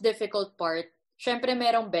merong most difficult part, syempre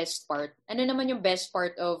merong best part. Ano naman yung best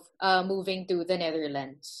part of moving to the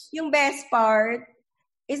Netherlands? Yung best part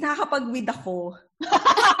is nakakapag-weed ako.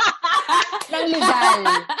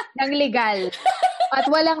 Nang legal. At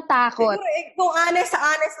walang takot. Siguro, kung honest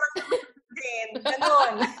lang din.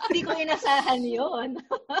 Ganon. Hindi ko inasahan yun.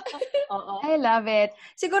 I love it.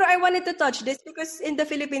 Siguro I wanted to touch this because in the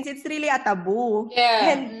Philippines, it's really a taboo. Yeah.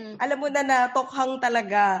 And alam mo na tokhang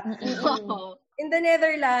talaga. In the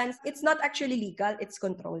Netherlands, it's not actually legal. It's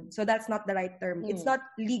controlled. So that's not the right term. It's not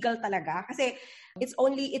legal talaga. Kasi it's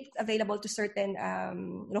available to certain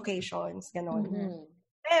locations. Ganon.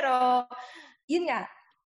 Pero, yun nga.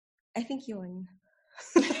 I think yun.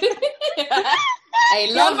 I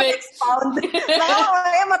love it.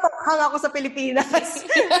 Matokhang ako sa Pilipinas.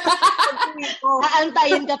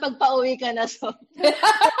 Aantayin kapag pauwi ka na.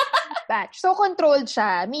 Batch. So, controlled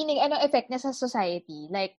siya. Meaning, anong effect niya sa society?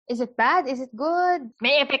 Like, is it bad? Is it good?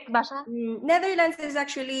 May effect ba siya? Netherlands is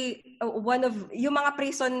actually one of, yung mga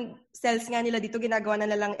prison cells nga nila dito, ginagawa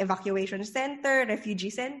na lang evacuation center,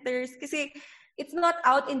 refugee centers. Kasi, it's not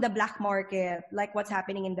out in the black market like what's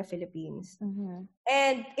happening in the Philippines.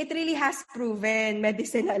 And it really has proven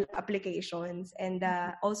medicinal applications and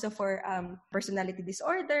also for personality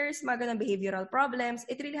disorders, mga ganang behavioral problems.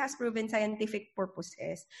 It really has proven scientific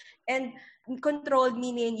purposes. And controlled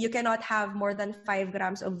meaning you cannot have more than 5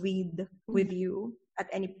 grams of weed with you at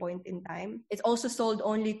any point in time. It's also sold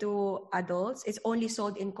only to adults. It's only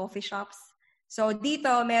sold in coffee shops. So dito,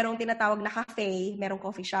 merong tinatawag na cafe, merong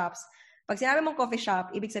coffee shops. Pag sinabi mong coffee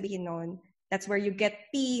shop, ibig sabihin nun, that's where you get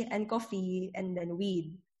tea and coffee and then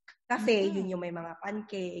weed. Cafe, yun yung may mga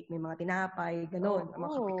pancake, may mga tinapay, ganun.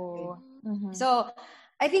 So,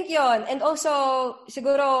 I think yun. And also,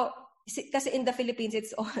 siguro, kasi in the Philippines,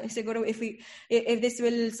 it's siguro if this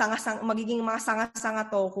will magiging mga sanga-sanga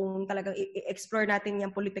to kung talagang i-explore natin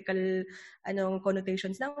yung political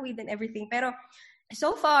connotations ng weed and everything. Pero,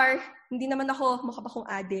 So far, hindi naman ako mukha akong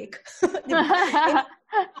addict.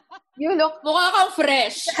 You look... Mukha kang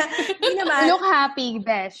fresh. Hindi naman. You look happy,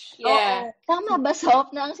 Besh. Yeah. Tama ba,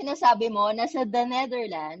 Sof, na ang sinasabi mo nasa the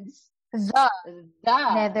Netherlands? The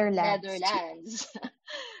Netherlands.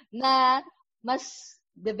 Na mas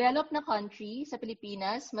developed na country sa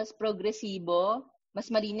Pilipinas, mas progresibo,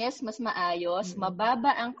 mas malinis, mas maayos,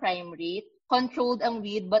 mababa ang crime rate, controlled ang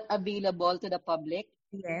weed but available to the public.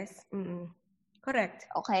 Yes. Mm-mm. Correct.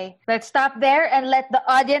 Okay, let's stop there and let the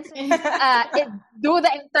audience do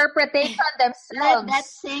the interpretation themselves. Let that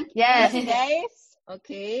sink Yes. in, guys.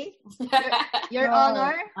 Okay. Your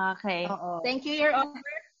Honor. Okay. Thank you, Your Honor.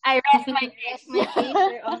 I rest my case.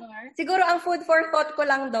 Your Honor. Siguro ang food for thought ko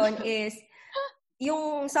lang doon is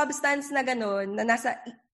yung substance na ganun, na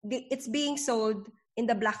it's being sold in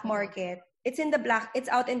the black market. It's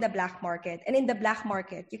out in the black market. And in the black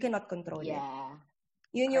market, you cannot control it.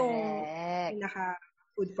 Yun yung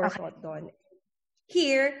pinaka-food for thought doon.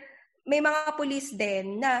 Here, may mga police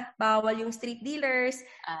din na bawal yung street dealers.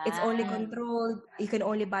 It's only controlled. You can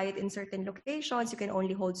only buy it in certain locations. You can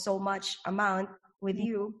only hold so much amount with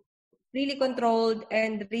you. Really controlled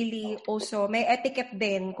and really also may etiquette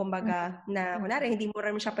din, kumbaga, na kunwari, hindi mo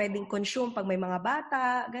rin siya pwedeng consume pag may mga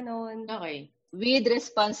bata, ganon. Okay. Weed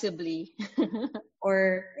responsibly.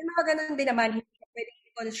 Or may mga ganon din naman, hindi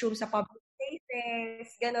pwedeng consume sa public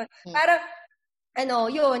places, ganon. Parang,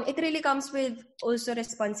 yun, it really comes with also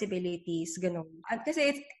responsibilities, ganon.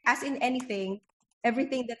 Kasi it's, as in anything,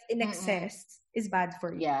 everything that's in excess is bad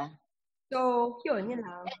for you. Yeah. So, yun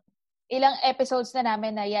lang. Ilang episodes na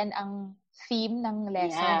namin na yan ang theme ng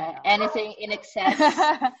lesson. Yeah. Anything in excess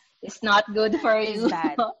is not good for you. Is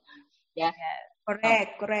bad. Yeah.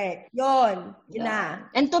 Correct. Yun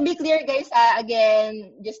na. And to be clear, guys,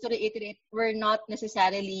 again, just to reiterate, we're not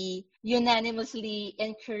necessarily unanimously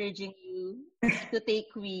encouraging you to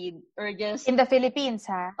take weed or just... In the Philippines,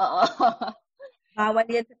 ha? Oo. Bawal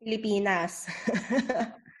yan sa Pilipinas.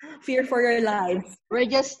 Fear for your life. We're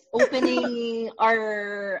just opening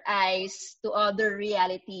our eyes to other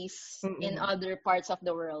realities in other parts of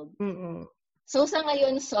the world. Mm-mm. So sa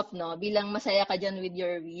ngayon, Sof, no, bilang masaya ka dyan with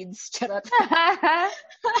your weeds, charot.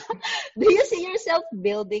 Do you see yourself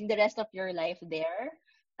building the rest of your life there?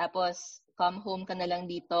 Tapos, come home ka na lang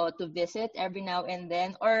dito to visit every now and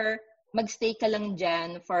then? Or magstay ka lang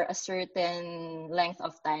dyan for a certain length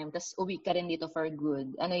of time, tapos uwi ka rin dito for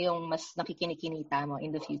good? Ano yung mas nakikinikinita mo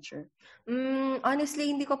in the future?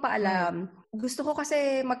 Honestly, hindi ko pa alam. Gusto ko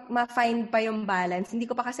kasi ma-find pa yung balance. Hindi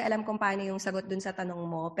ko pa kasi alam kung paano yung sagot dun sa tanong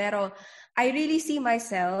mo. Pero I really see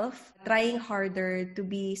myself trying harder to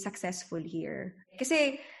be successful here.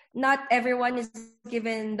 Kasi not everyone is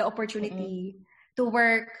given the opportunity to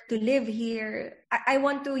work, to live here. I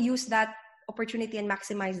want to use that opportunity and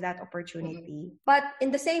maximize that opportunity. But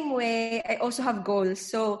in the same way, I also have goals.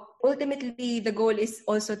 So ultimately, the goal is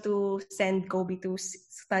also to send Kobe to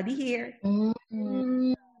study here.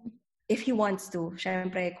 If he wants to.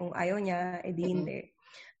 Syempre, kung ayaw niya, edi hindi.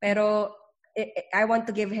 Pero I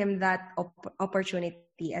want to give him that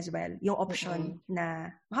opportunity as well. Yung option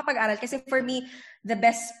na makapag-aral. Kasi for me, the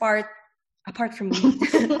best part, apart from me,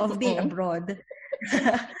 of being abroad,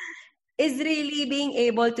 is really being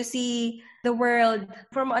able to see the world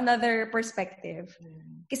from another perspective.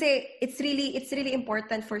 Kasi it's really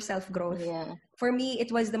important for self-growth. Yeah. For me,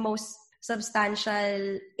 it was the most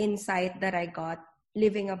substantial insight that I got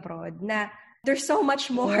living abroad na there's so much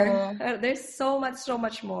more. There's so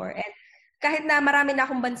much more. And kahit na marami na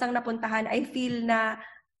akong bansang napuntahan, I feel na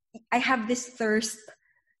I have this thirst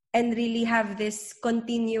and really have this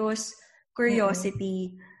continuous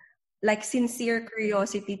curiosity, like sincere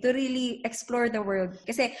curiosity to really explore the world.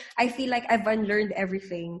 Kasi I feel like I've unlearned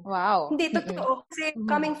everything. Wow. Hindi, totoo. Kasi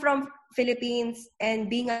coming from Philippines and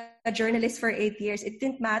being a journalist for 8 years, it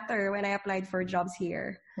didn't matter when I applied for jobs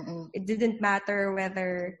here. It didn't matter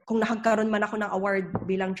whether kung nakagkaroon man ako ng award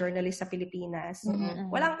bilang journalist sa Pilipinas.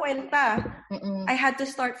 Walang kwenta. I had to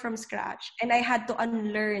start from scratch. And I had to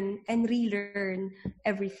unlearn and relearn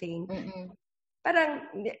everything. Parang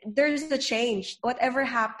there's a change. Whatever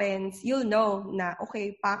happens, you'll know na,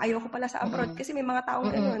 okay, ayoko pala sa abroad kasi may mga taong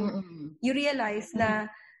ganun. You realize na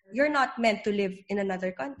you're not meant to live in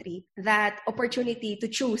another country. That opportunity to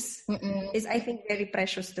choose is, I think, very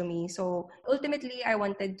precious to me. So, ultimately, I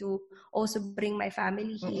wanted to also bring my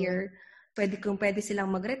family here. Kung pwede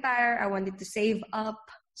silang mag-retire, I wanted to save up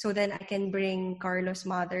so then I can bring Carlos's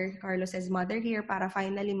mother here para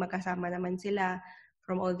finally magkasama naman sila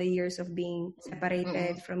from all the years of being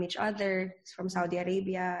separated from each other, from Saudi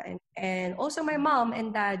Arabia. And also my mom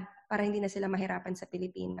and dad, para hindi na sila mahirapan sa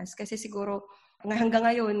Pilipinas. Kasi siguro, hanggang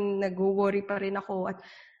ngayon, nag-worry pa rin ako. At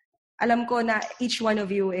alam ko na each one of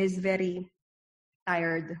you is very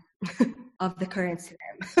tired of the current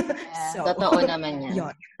system. So, Totoo naman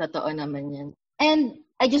yan. Totoo naman yan. And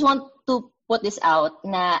I just want to put this out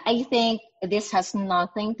na I think this has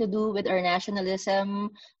nothing to do with our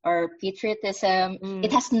nationalism or patriotism.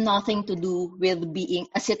 It has nothing to do with being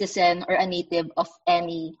a citizen or a native of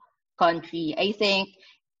any country. I think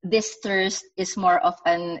this thirst is more of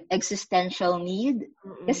an existential need.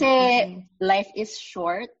 Kasi life is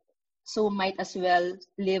short, so might as well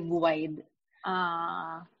live wide.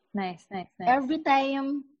 Nice. Every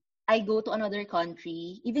time I go to another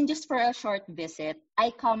country, even just for a short visit,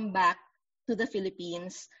 I come back to the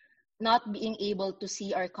Philippines not being able to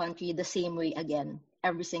see our country the same way again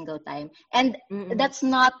every single time. And that's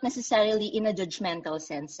not necessarily in a judgmental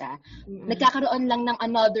sense. Nagkakaroon lang ng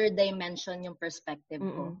another dimension yung perspective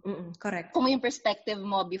ko. Correct. Kung yung perspective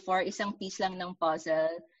mo before, isang piece lang ng puzzle,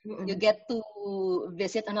 you get to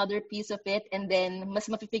visit another piece of it and then mas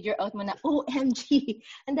mapifigure out mo na, OMG,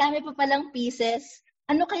 ang dami pa palang pieces.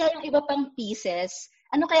 Ano kaya yung iba pang pieces?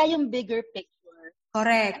 Ano kaya yung bigger picture?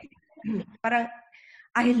 Correct. Parang,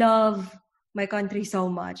 I love my country so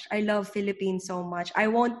much. I love Philippines so much.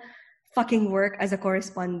 I won't fucking work as a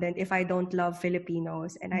correspondent if I don't love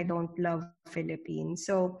Filipinos and I don't love Philippines.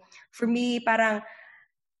 So, for me, parang,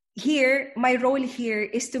 here, my role here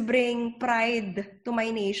is to bring pride to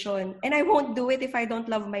my nation. And I won't do it if I don't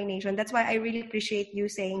love my nation. That's why I really appreciate you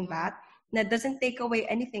saying that. That doesn't take away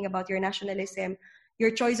anything about your nationalism.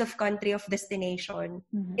 Your choice of country of destination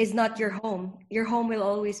is not your home. Your home will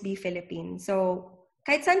always be Philippines. So,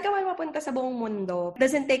 kahit saan ka man mapunta sa buong mundo,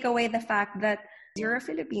 doesn't take away the fact that you're a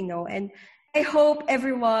Filipino. And I hope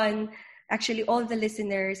everyone, actually all the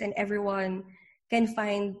listeners and everyone can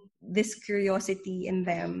find this curiosity in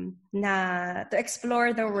them na to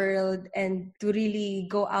explore the world and to really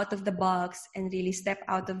go out of the box and really step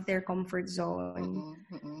out of their comfort zone.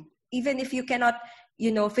 Even if you cannot,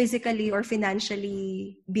 physically or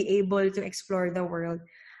financially be able to explore the world,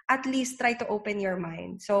 at least try to open your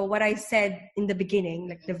mind. So what I said in the beginning,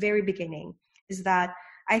 like the very beginning, is that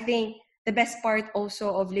I think the best part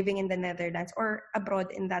also of living in the Netherlands or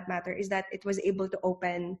abroad in that matter is that it was able to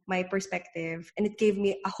open my perspective and it gave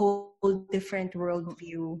me a whole different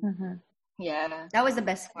worldview. Yeah. That was the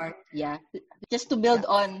best part. Yeah. Just to build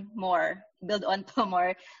on more,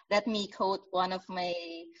 let me quote one of my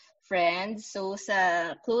friends. So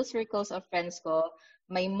sa close circles of friends ko,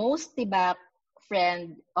 my most tibak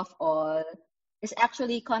friend of all is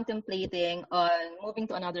actually contemplating on moving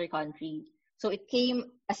to another country. So it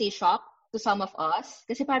came as a shock to some of us.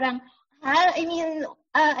 Kasi parang,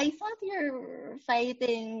 I thought you're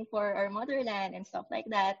fighting for our motherland and stuff like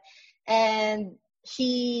that. And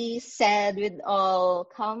she said with all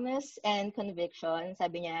calmness and conviction,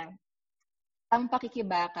 sabi niya, ang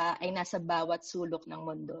pakikibaka ay nasa bawat sulok ng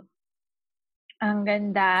mundo. Ang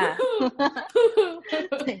ganda.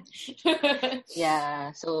 Yeah.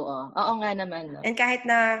 So, oo nga naman. No? And kahit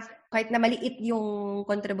na maliit yung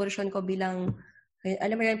contribution ko bilang,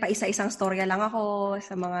 alam mo yun, pa-isa-isang storya lang ako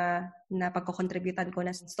sa mga napagko-contributan ko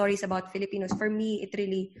na stories about Filipinos. For me, it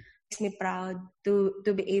really makes me proud to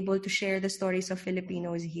be able to share the stories of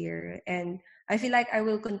Filipinos here. And I feel like I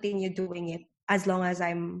will continue doing it as long as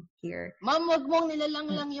I'm here. Ma'am, wag mong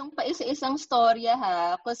nilalang yung pa-isa-isang storya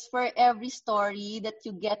ha. Because for every story that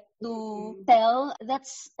you get to tell,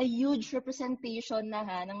 that's a huge representation na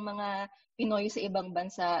ha ng mga Pinoy sa ibang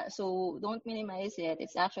bansa. So, don't minimize it.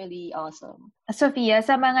 It's actually awesome. Sophia,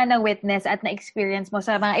 sa mga na-witness at na-experience mo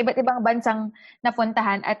sa mga iba't ibang bansang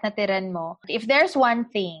napuntahan at natiran mo, if there's one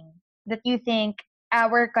thing that you think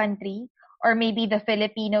our country or maybe the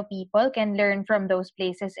Filipino people can learn from those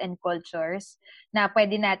places and cultures na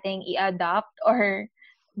pwede nating i-adopt or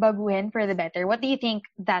baguhin for the better, what do you think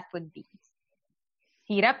that would be?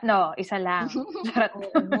 Hirap, no? Isa lang. Charot.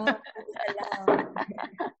 Isa lang.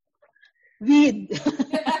 Weed.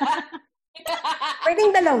 Pwedeng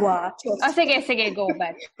dalawa. Oh, sige, go,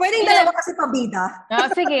 Bat. Pwedeng dalawa kasi pabida. Oh,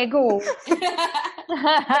 sige, go.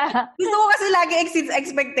 Gusto ko kasi lagi exceeds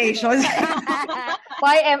expectations.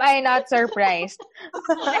 Why am I not surprised?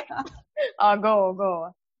 Oh, go.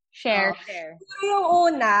 Share. Yung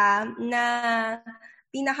una na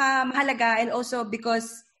pinakamahalaga, and also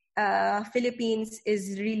because Philippines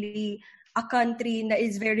is really a country that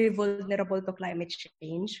is very vulnerable to climate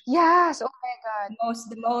change. Yes, oh my God.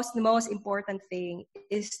 The most important thing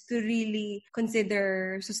is to really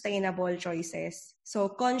consider sustainable choices. So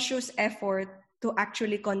conscious effort to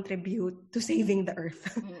actually contribute to saving the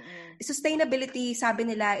earth. Sustainability, sabi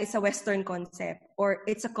nila, is a Western concept, or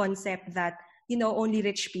it's a concept that only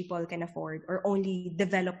rich people can afford or only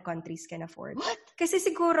developed countries can afford. What? Kasi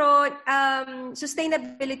siguro,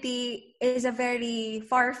 sustainability is a very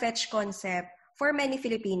far-fetched concept for many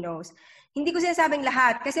Filipinos. Hindi ko sinasabing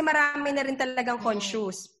lahat kasi marami na rin talagang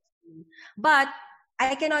conscious. But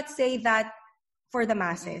I cannot say that for the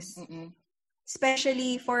masses.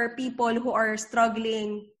 Especially for people who are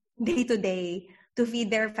struggling day to day to feed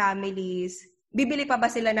their families. Bibili pa ba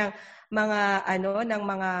sila ng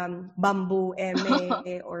mga bamboo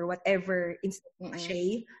eme or whatever instead of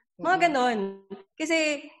sachet? Mga ganon.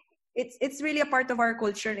 Kasi it's really a part of our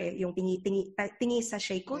culture yung tingi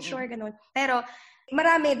sachet culture, ganon. Pero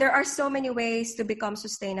there are so many ways to become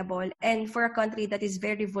sustainable, and for a country that is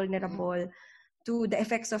very vulnerable to the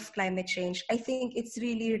effects of climate change, I think it's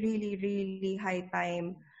really, really, really high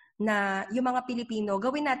time na yung mga Pilipino,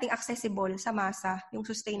 gawin nating accessible sa masa yung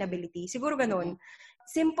sustainability. Siguro ganun.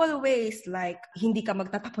 Simple ways like hindi ka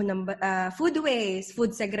magtatapon ng food waste,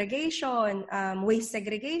 food segregation, waste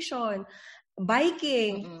segregation,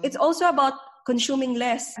 biking. It's also about consuming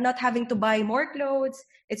less, not having to buy more clothes.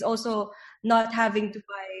 It's also not having to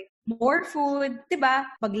buy more food, 'di ba?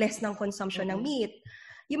 Pag less ng consumption ng meat.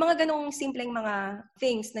 Yung mga ganong simpleng mga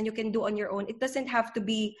things na you can do on your own, it doesn't have to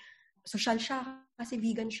be social siya kasi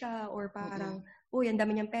vegan siya or parang, ang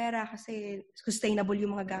dami niyang pera kasi sustainable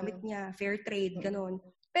yung mga gamit niya, fair trade, ganon.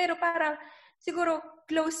 Pero parang, siguro,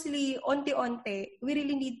 closely, onti-onti, we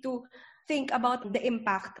really need to think about the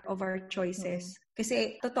impact of our choices.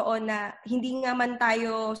 Kasi totoo na hindi nga man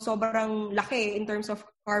tayo sobrang laki in terms of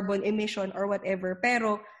carbon emission or whatever,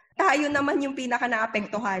 pero tayo naman yung pinaka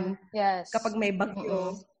naapektuhan kapag may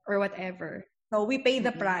bagyo or whatever. So, we pay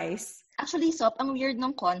the price. Actually, Sop, ang weird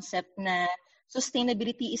ng concept na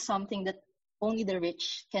sustainability is something that only the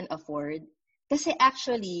rich can afford. Kasi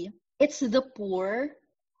actually, it's the poor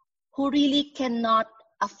who really cannot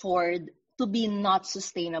afford to be not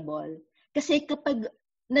sustainable. Kasi kapag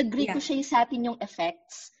nag-ricochet sa atin yung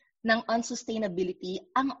effects ng unsustainability,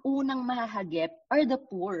 ang unang mahahagip are the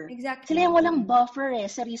poor. Exactly. Sila yung walang buffer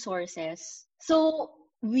sa resources. So,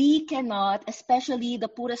 we cannot, especially the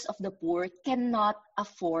poorest of the poor, cannot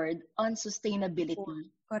afford unsustainability.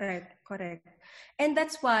 Correct. And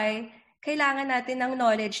that's why, kailangan natin ng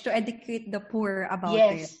knowledge to educate the poor about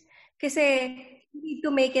it. Kasi, we need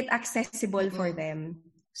to make it accessible for them.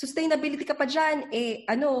 Sustainability ka pa dyan,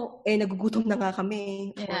 nagugutom na nga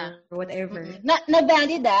kami, or whatever. Na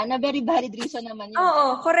valid na very valid reason naman yun.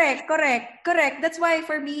 Oo, correct. That's why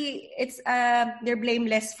for me, it's, they're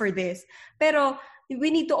blameless for this. Pero, we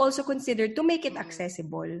need to also consider to make it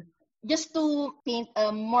accessible. Just to paint a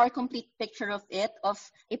more complete picture of it, of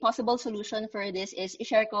a possible solution for this is,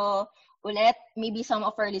 i-share ko ulit, maybe some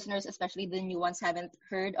of our listeners, especially the new ones, haven't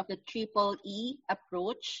heard of the Triple E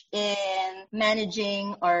approach in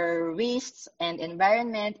managing our wastes and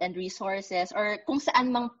environment and resources, or kung saan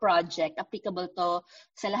mang project, applicable to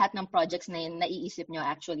sa lahat ng projects na yun, naiisip nyo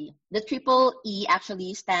actually. The Triple E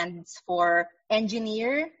actually stands for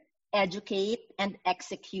engineer, educate, and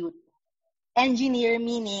execute. Engineer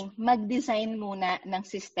meaning mag-design muna ng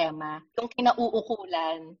sistema, yung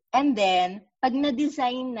kinauukulan. And then, pag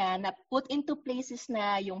na-design na put into places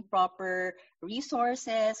na yung proper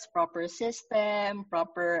resources, proper system,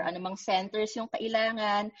 proper anumang centers yung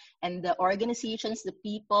kailangan, and the organizations, the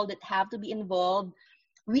people that have to be involved,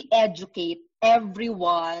 we educate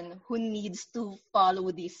everyone who needs to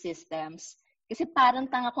follow these systems. Kasi parang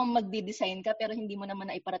tanga kung magdi-design ka pero hindi mo naman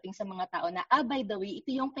naiparating sa mga tao na, by the way,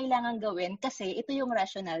 ito yung kailangan gawin kasi ito yung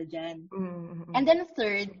rational dyan. And then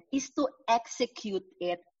third is to execute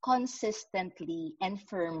it consistently and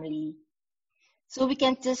firmly. So we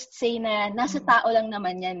can't just say na nasa tao lang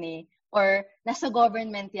naman yan or nasa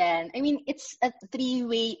government yan. I mean, it's a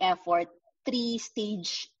three-way effort,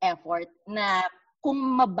 three-stage effort na kung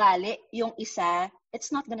mabali yung isa,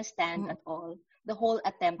 it's not gonna stand at all. The whole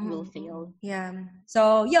attempt will fail. Yeah.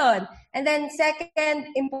 So, yun. And then second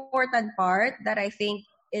important part that I think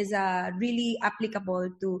is really applicable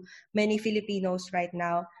to many Filipinos right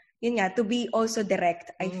now, yun nga, to be also direct,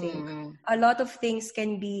 I think. A lot of things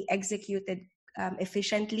can be executed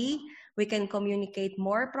efficiently. We can communicate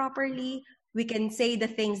more properly. We can say the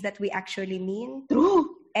things that we actually mean. True.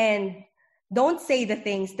 And don't say the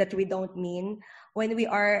things that we don't mean when we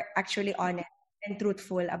are actually honest and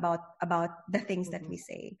truthful about the things that we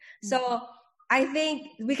say. So, I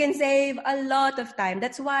think we can save a lot of time.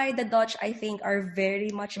 That's why the Dutch, I think, are very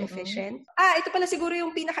much efficient. Ito pala siguro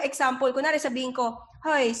yung pinaka-example. Kunwari sabihin ko,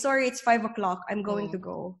 "Hey, sorry, it's 5 o'clock. I'm going to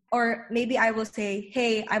go." Or maybe I will say,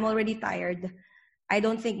 "Hey, I'm already tired. I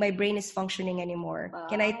don't think my brain is functioning anymore.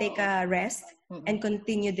 Can I take a rest?" and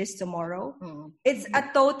continue this tomorrow. It's a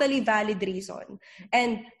totally valid reason.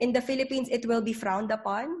 And in the Philippines, it will be frowned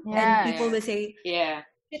upon. And people will say,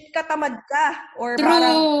 shit ka, tamad ka. Or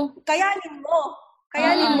parang, kayanin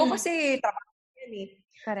mo kasi trabaho yan eh.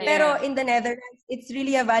 Pero in the Netherlands, it's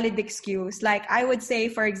really a valid excuse. Like, I would say,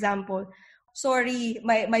 for example, sorry,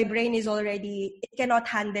 my brain is already, it cannot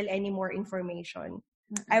handle any more information.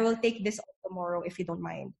 I will take this on tomorrow if you don't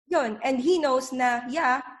mind. Yun. And he knows na,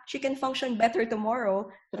 she can function better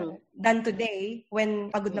tomorrow than today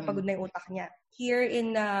when pagod na yung utak niya. Here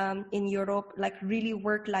in Europe, like really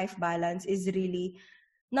work-life balance is really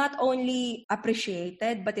not only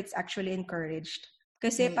appreciated, but it's actually encouraged.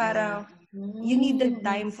 Kasi parang, you need the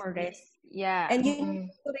time for rest. Yeah. And you need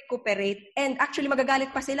to recuperate. And actually,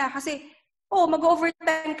 magagalit pa sila kasi,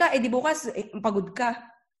 mag-overtime ka, di bukas, pagod ka.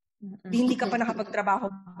 Hindi ka pa nakapagtrabaho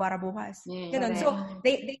para bukas. Ganun. So,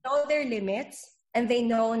 they know their limits and they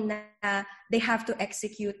know na they have to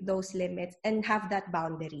execute those limits and have that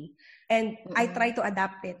boundary. And I try to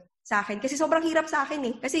adapt it sa akin. Kasi sobrang hirap sa akin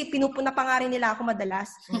eh. Kasi pinupuna pa nga rin nila ako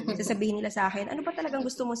madalas. Sasabihin nila sa akin, ano ba talagang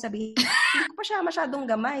gusto mong sabihin? Hindi ko pa siya masyadong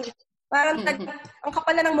gamay. Parang ang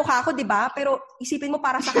kapal na ng mukha ko, di ba? Pero isipin mo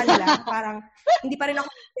para sa kanila, parang hindi pa rin ako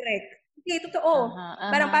direct. Hindi, totoo.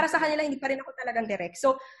 Parang para sa kanila, hindi pa rin ako talagang direct.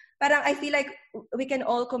 So, parang I feel like we can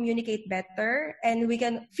all communicate better and we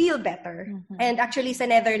can feel better. And actually, sa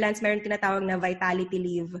Netherlands, meron tinatawag na vitality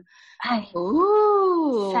leave. Ay,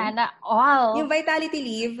 sana all. Yung vitality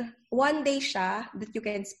leave, 1 day siya that you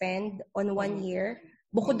can spend on 1 year.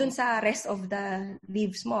 Bukod dun sa rest of the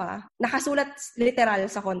leaves mo, nakasulat literal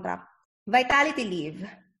sa contract. Vitality leave.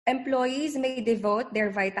 Employees may devote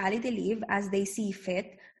their vitality leave as they see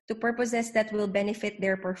fit to purposes that will benefit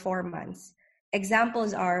their performance.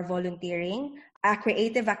 Examples are volunteering, a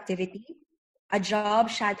creative activity, a job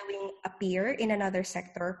shadowing a peer in another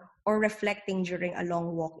sector, or reflecting during a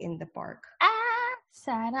long walk in the park.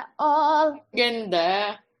 Sana all.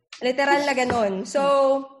 Ganda. Literal na ganun.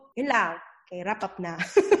 So, yun lang. Okay, wrap up na.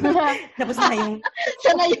 Tapos na yung...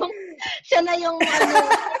 siya na yung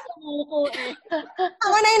sumuko eh.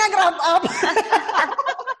 Ako na yung nag-wrap up.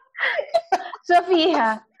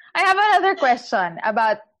 Sophia, I have another question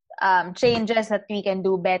about changes that we can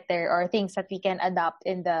do better or things that we can adopt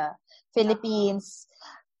in the Philippines.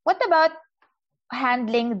 What about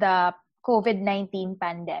handling the COVID-19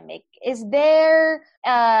 pandemic? Is there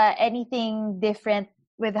anything different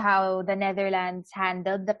with how the Netherlands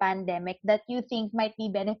handled the pandemic that you think might be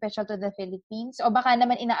beneficial to the Philippines? O baka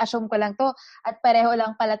naman ina-assume ko lang to at pareho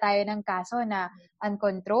lang pala tayo ng kaso na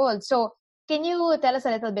uncontrolled. So, can you tell us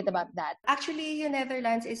a little bit about that? Actually, yung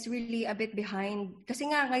Netherlands is really a bit behind. Kasi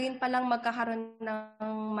nga, ngayon pa lang magkakaroon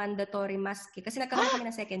ng mandatory mask. Kasi nagkaroon kami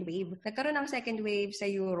ng second wave. Nagkaroon ng second wave sa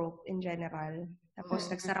Europe in general. Tapos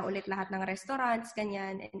nagsara ulit lahat ng restaurants,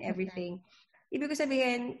 ganyan, and everything. Ibig ko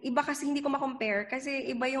sabihin, iba kasi hindi ko ma-compare kasi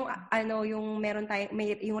iba yung yung meron tayo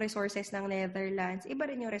yung resources ng Netherlands, iba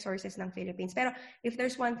rin yung resources ng Philippines. Pero if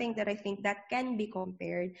there's one thing that I think that can be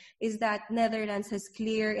compared is that Netherlands has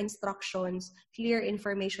clear instructions, clear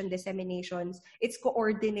information disseminations. It's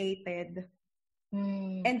coordinated.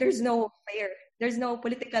 And there's no fair. There's no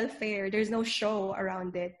political fair. There's no show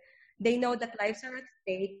around it. They know that lives are at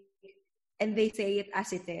stake and they say it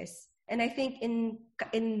as it is. And I think in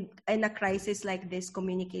a crisis like this,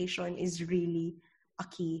 communication is really a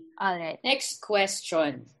key. All right. Next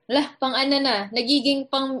question. Pang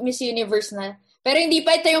nagiging pang Miss Universe na. Pero hindi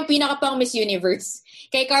pa ito yung pinaka pang Miss Universe.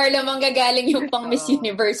 Kay Carla manggagaling yung pang Miss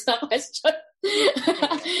Universe na question.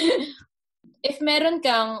 If meron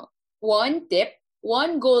kang one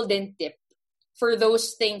golden tip for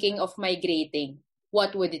those thinking of migrating,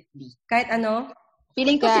 what would it be? Kahit ano?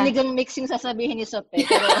 Feeling ko sinigang mixing sasabihin ni Sophie.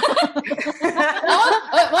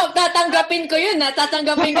 Tatanggapin ko yun.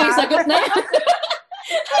 Tatanggapin ko yung sagot na yun.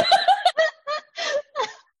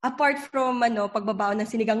 Apart from pagbabaon ng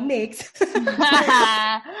sinigang mix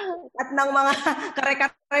at ng mga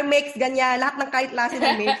kare-kare mix, ganyan, lahat ng kahit klase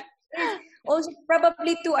ng mix. Also,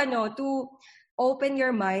 probably to open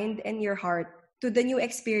your mind and your heart to the new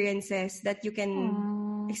experiences that you can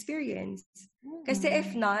experience. Kasi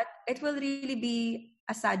if not, it will really be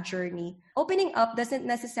a sad journey. Opening up doesn't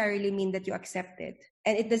necessarily mean that you accept it.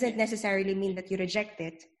 And it doesn't necessarily mean that you reject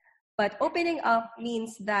it. But opening up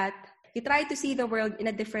means that you try to see the world in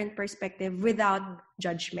a different perspective without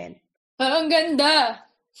judgment. Ang ganda!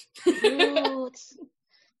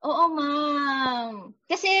 Oo, ma'am.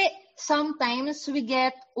 Kasi sometimes we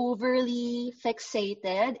get overly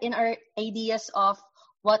fixated in our ideas of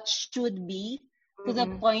what should be to the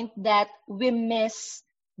point that we miss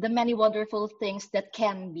the many wonderful things that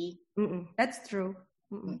can be. That's true.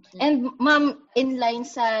 And ma'am, in line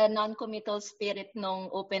sa non-committal spirit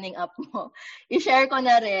nung opening up mo, i-share ko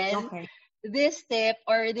na rin this tip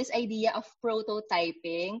or this idea of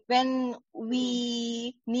prototyping when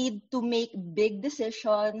we need to make big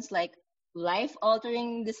decisions like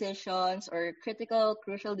life-altering decisions or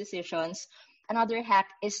crucial decisions. Another hack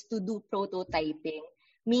is to do prototyping.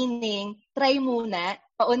 Meaning, try muna,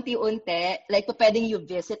 paunti-unti, like pwedeng you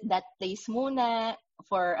visit that place muna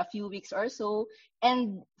for a few weeks or so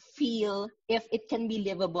and feel if it can be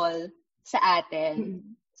livable sa atin.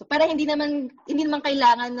 So para hindi naman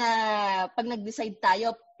kailangan na pag nag-decide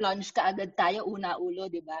tayo, plunge ka agad tayo una ulo,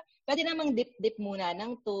 'di ba? Pwede namang dip muna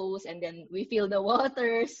ng toes and then we feel the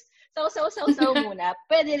waters. So muna.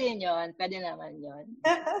 Pwede rin 'yon, pwede naman 'yon.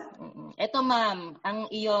 Ito ma'am, ang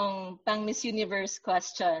iyong pang Miss Universe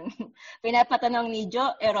question. Pinapatanong ni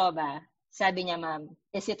Jo Eroba. Sabi niya ma'am,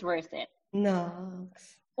 is it worth it? No.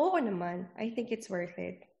 Oo naman. I think it's worth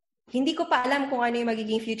it. Hindi ko pa alam kung ano yung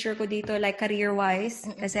magiging future ko dito, like career-wise,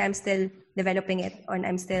 kasi I'm still developing it and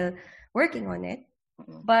I'm still working on it.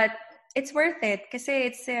 But it's worth it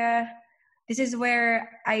kasi this is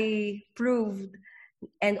where I proved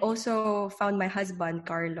and also found my husband,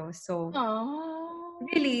 Carlos. So,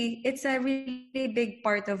 really, it's a really big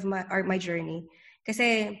part of my journey.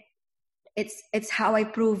 Kasi it's how I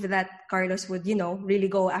prove that Carlos would, really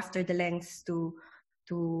go after the lengths to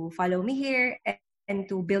follow me here and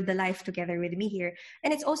to build the life together with me here.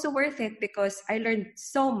 And it's also worth it because I learned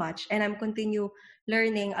so much and I'm continue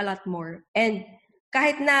learning a lot more. And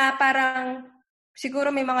kahit na parang siguro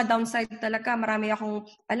may mga downside talaga, marami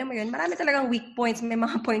talagang weak points. May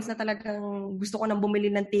mga points na talagang gusto ko nang bumili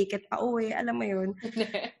ng ticket pa uwi, alam mo yun.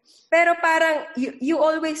 Pero parang you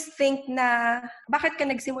always think na bakit ka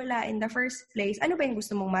nagsimula in the first place? Ano ba yung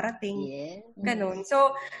gusto mong marating? Yeah. Ganun.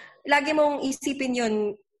 So, lagi mong isipin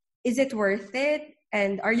yun, is it worth it?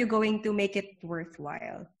 And are you going to make it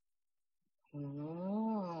worthwhile?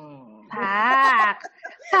 Fact.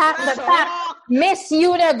 Miss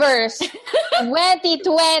Universe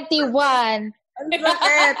 2021.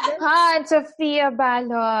 Han, Sofia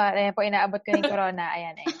Balot. Ayan po, inaabot ko ng corona.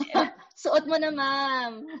 Ayan. Suot mo na,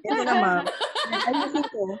 ma'am. Ayusin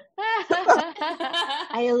ko.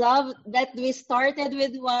 I love that we started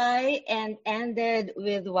with Y and ended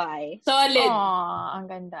with Y. Solid. Aww, ang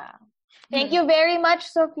ganda. Thank you very much,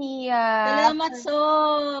 Sophia. Salamat,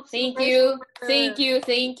 Sof. Thank you.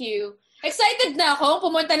 Excited na ako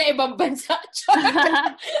pumunta na ibang bansa.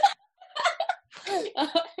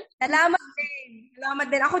 Salamat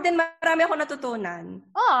din. Ako din, marami ako natutunan.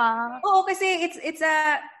 Oo, kasi it's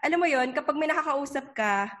alam mo yun, kapag may nakakausap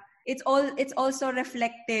ka, it's also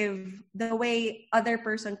reflective the way other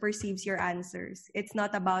person perceives your answers. It's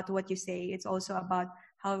not about what you say. It's also about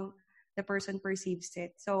how the person perceives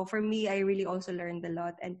it. So for me, I really also learned a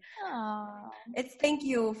lot. And it's thank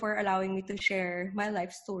you for allowing me to share my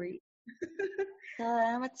life story.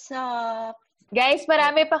 Salamat, Sof. Guys,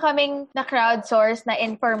 marami pa kaming na-crowdsource na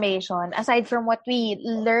information. Aside from what we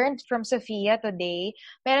learned from Sophia today,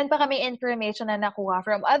 meron pa kaming information na nakuha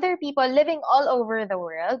from other people living all over the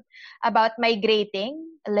world about migrating,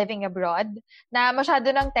 living abroad, na masyado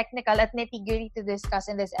ng technical at nitty-gritty to discuss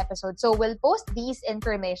in this episode. So we'll post these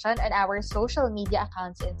information on our social media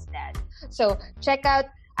accounts instead. So check out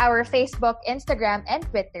our Facebook, Instagram, and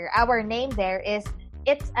Twitter. Our name there is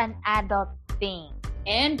It's an Adult Thing.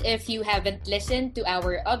 And if you haven't listened to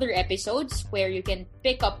our other episodes where you can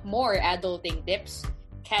pick up more adulting tips,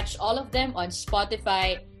 catch all of them on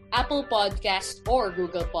Spotify, Apple Podcast, or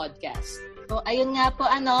Google Podcast. So, ayun nga po,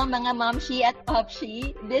 mga Momshi at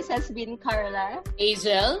Popshi. This has been Carla,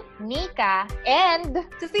 Hazel, Mika, and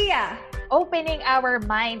Sophia. Opening our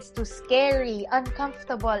minds to scary,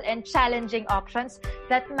 uncomfortable, and challenging options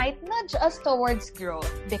that might nudge us towards growth.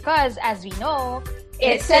 Because, as we know,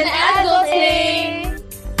 it's an adult thing!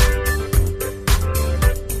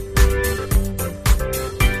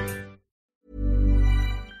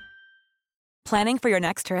 Planning for your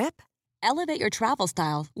next trip? Elevate your travel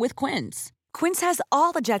style with Quince. Quince has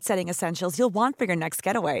all the jet-setting essentials you'll want for your next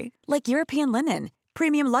getaway, like European linen,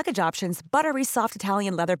 premium luggage options, buttery soft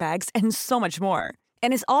Italian leather bags, and so much more.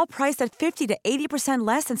 And is all priced at 50 to 80%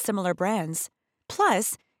 less than similar brands.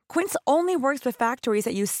 Plus, Quince only works with factories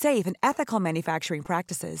that use safe and ethical manufacturing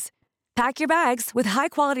practices. Pack your bags with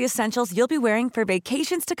high-quality essentials you'll be wearing for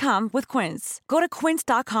vacations to come with Quince. Go to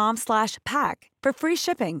quince.com/pack for free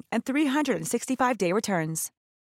shipping and 365-day returns.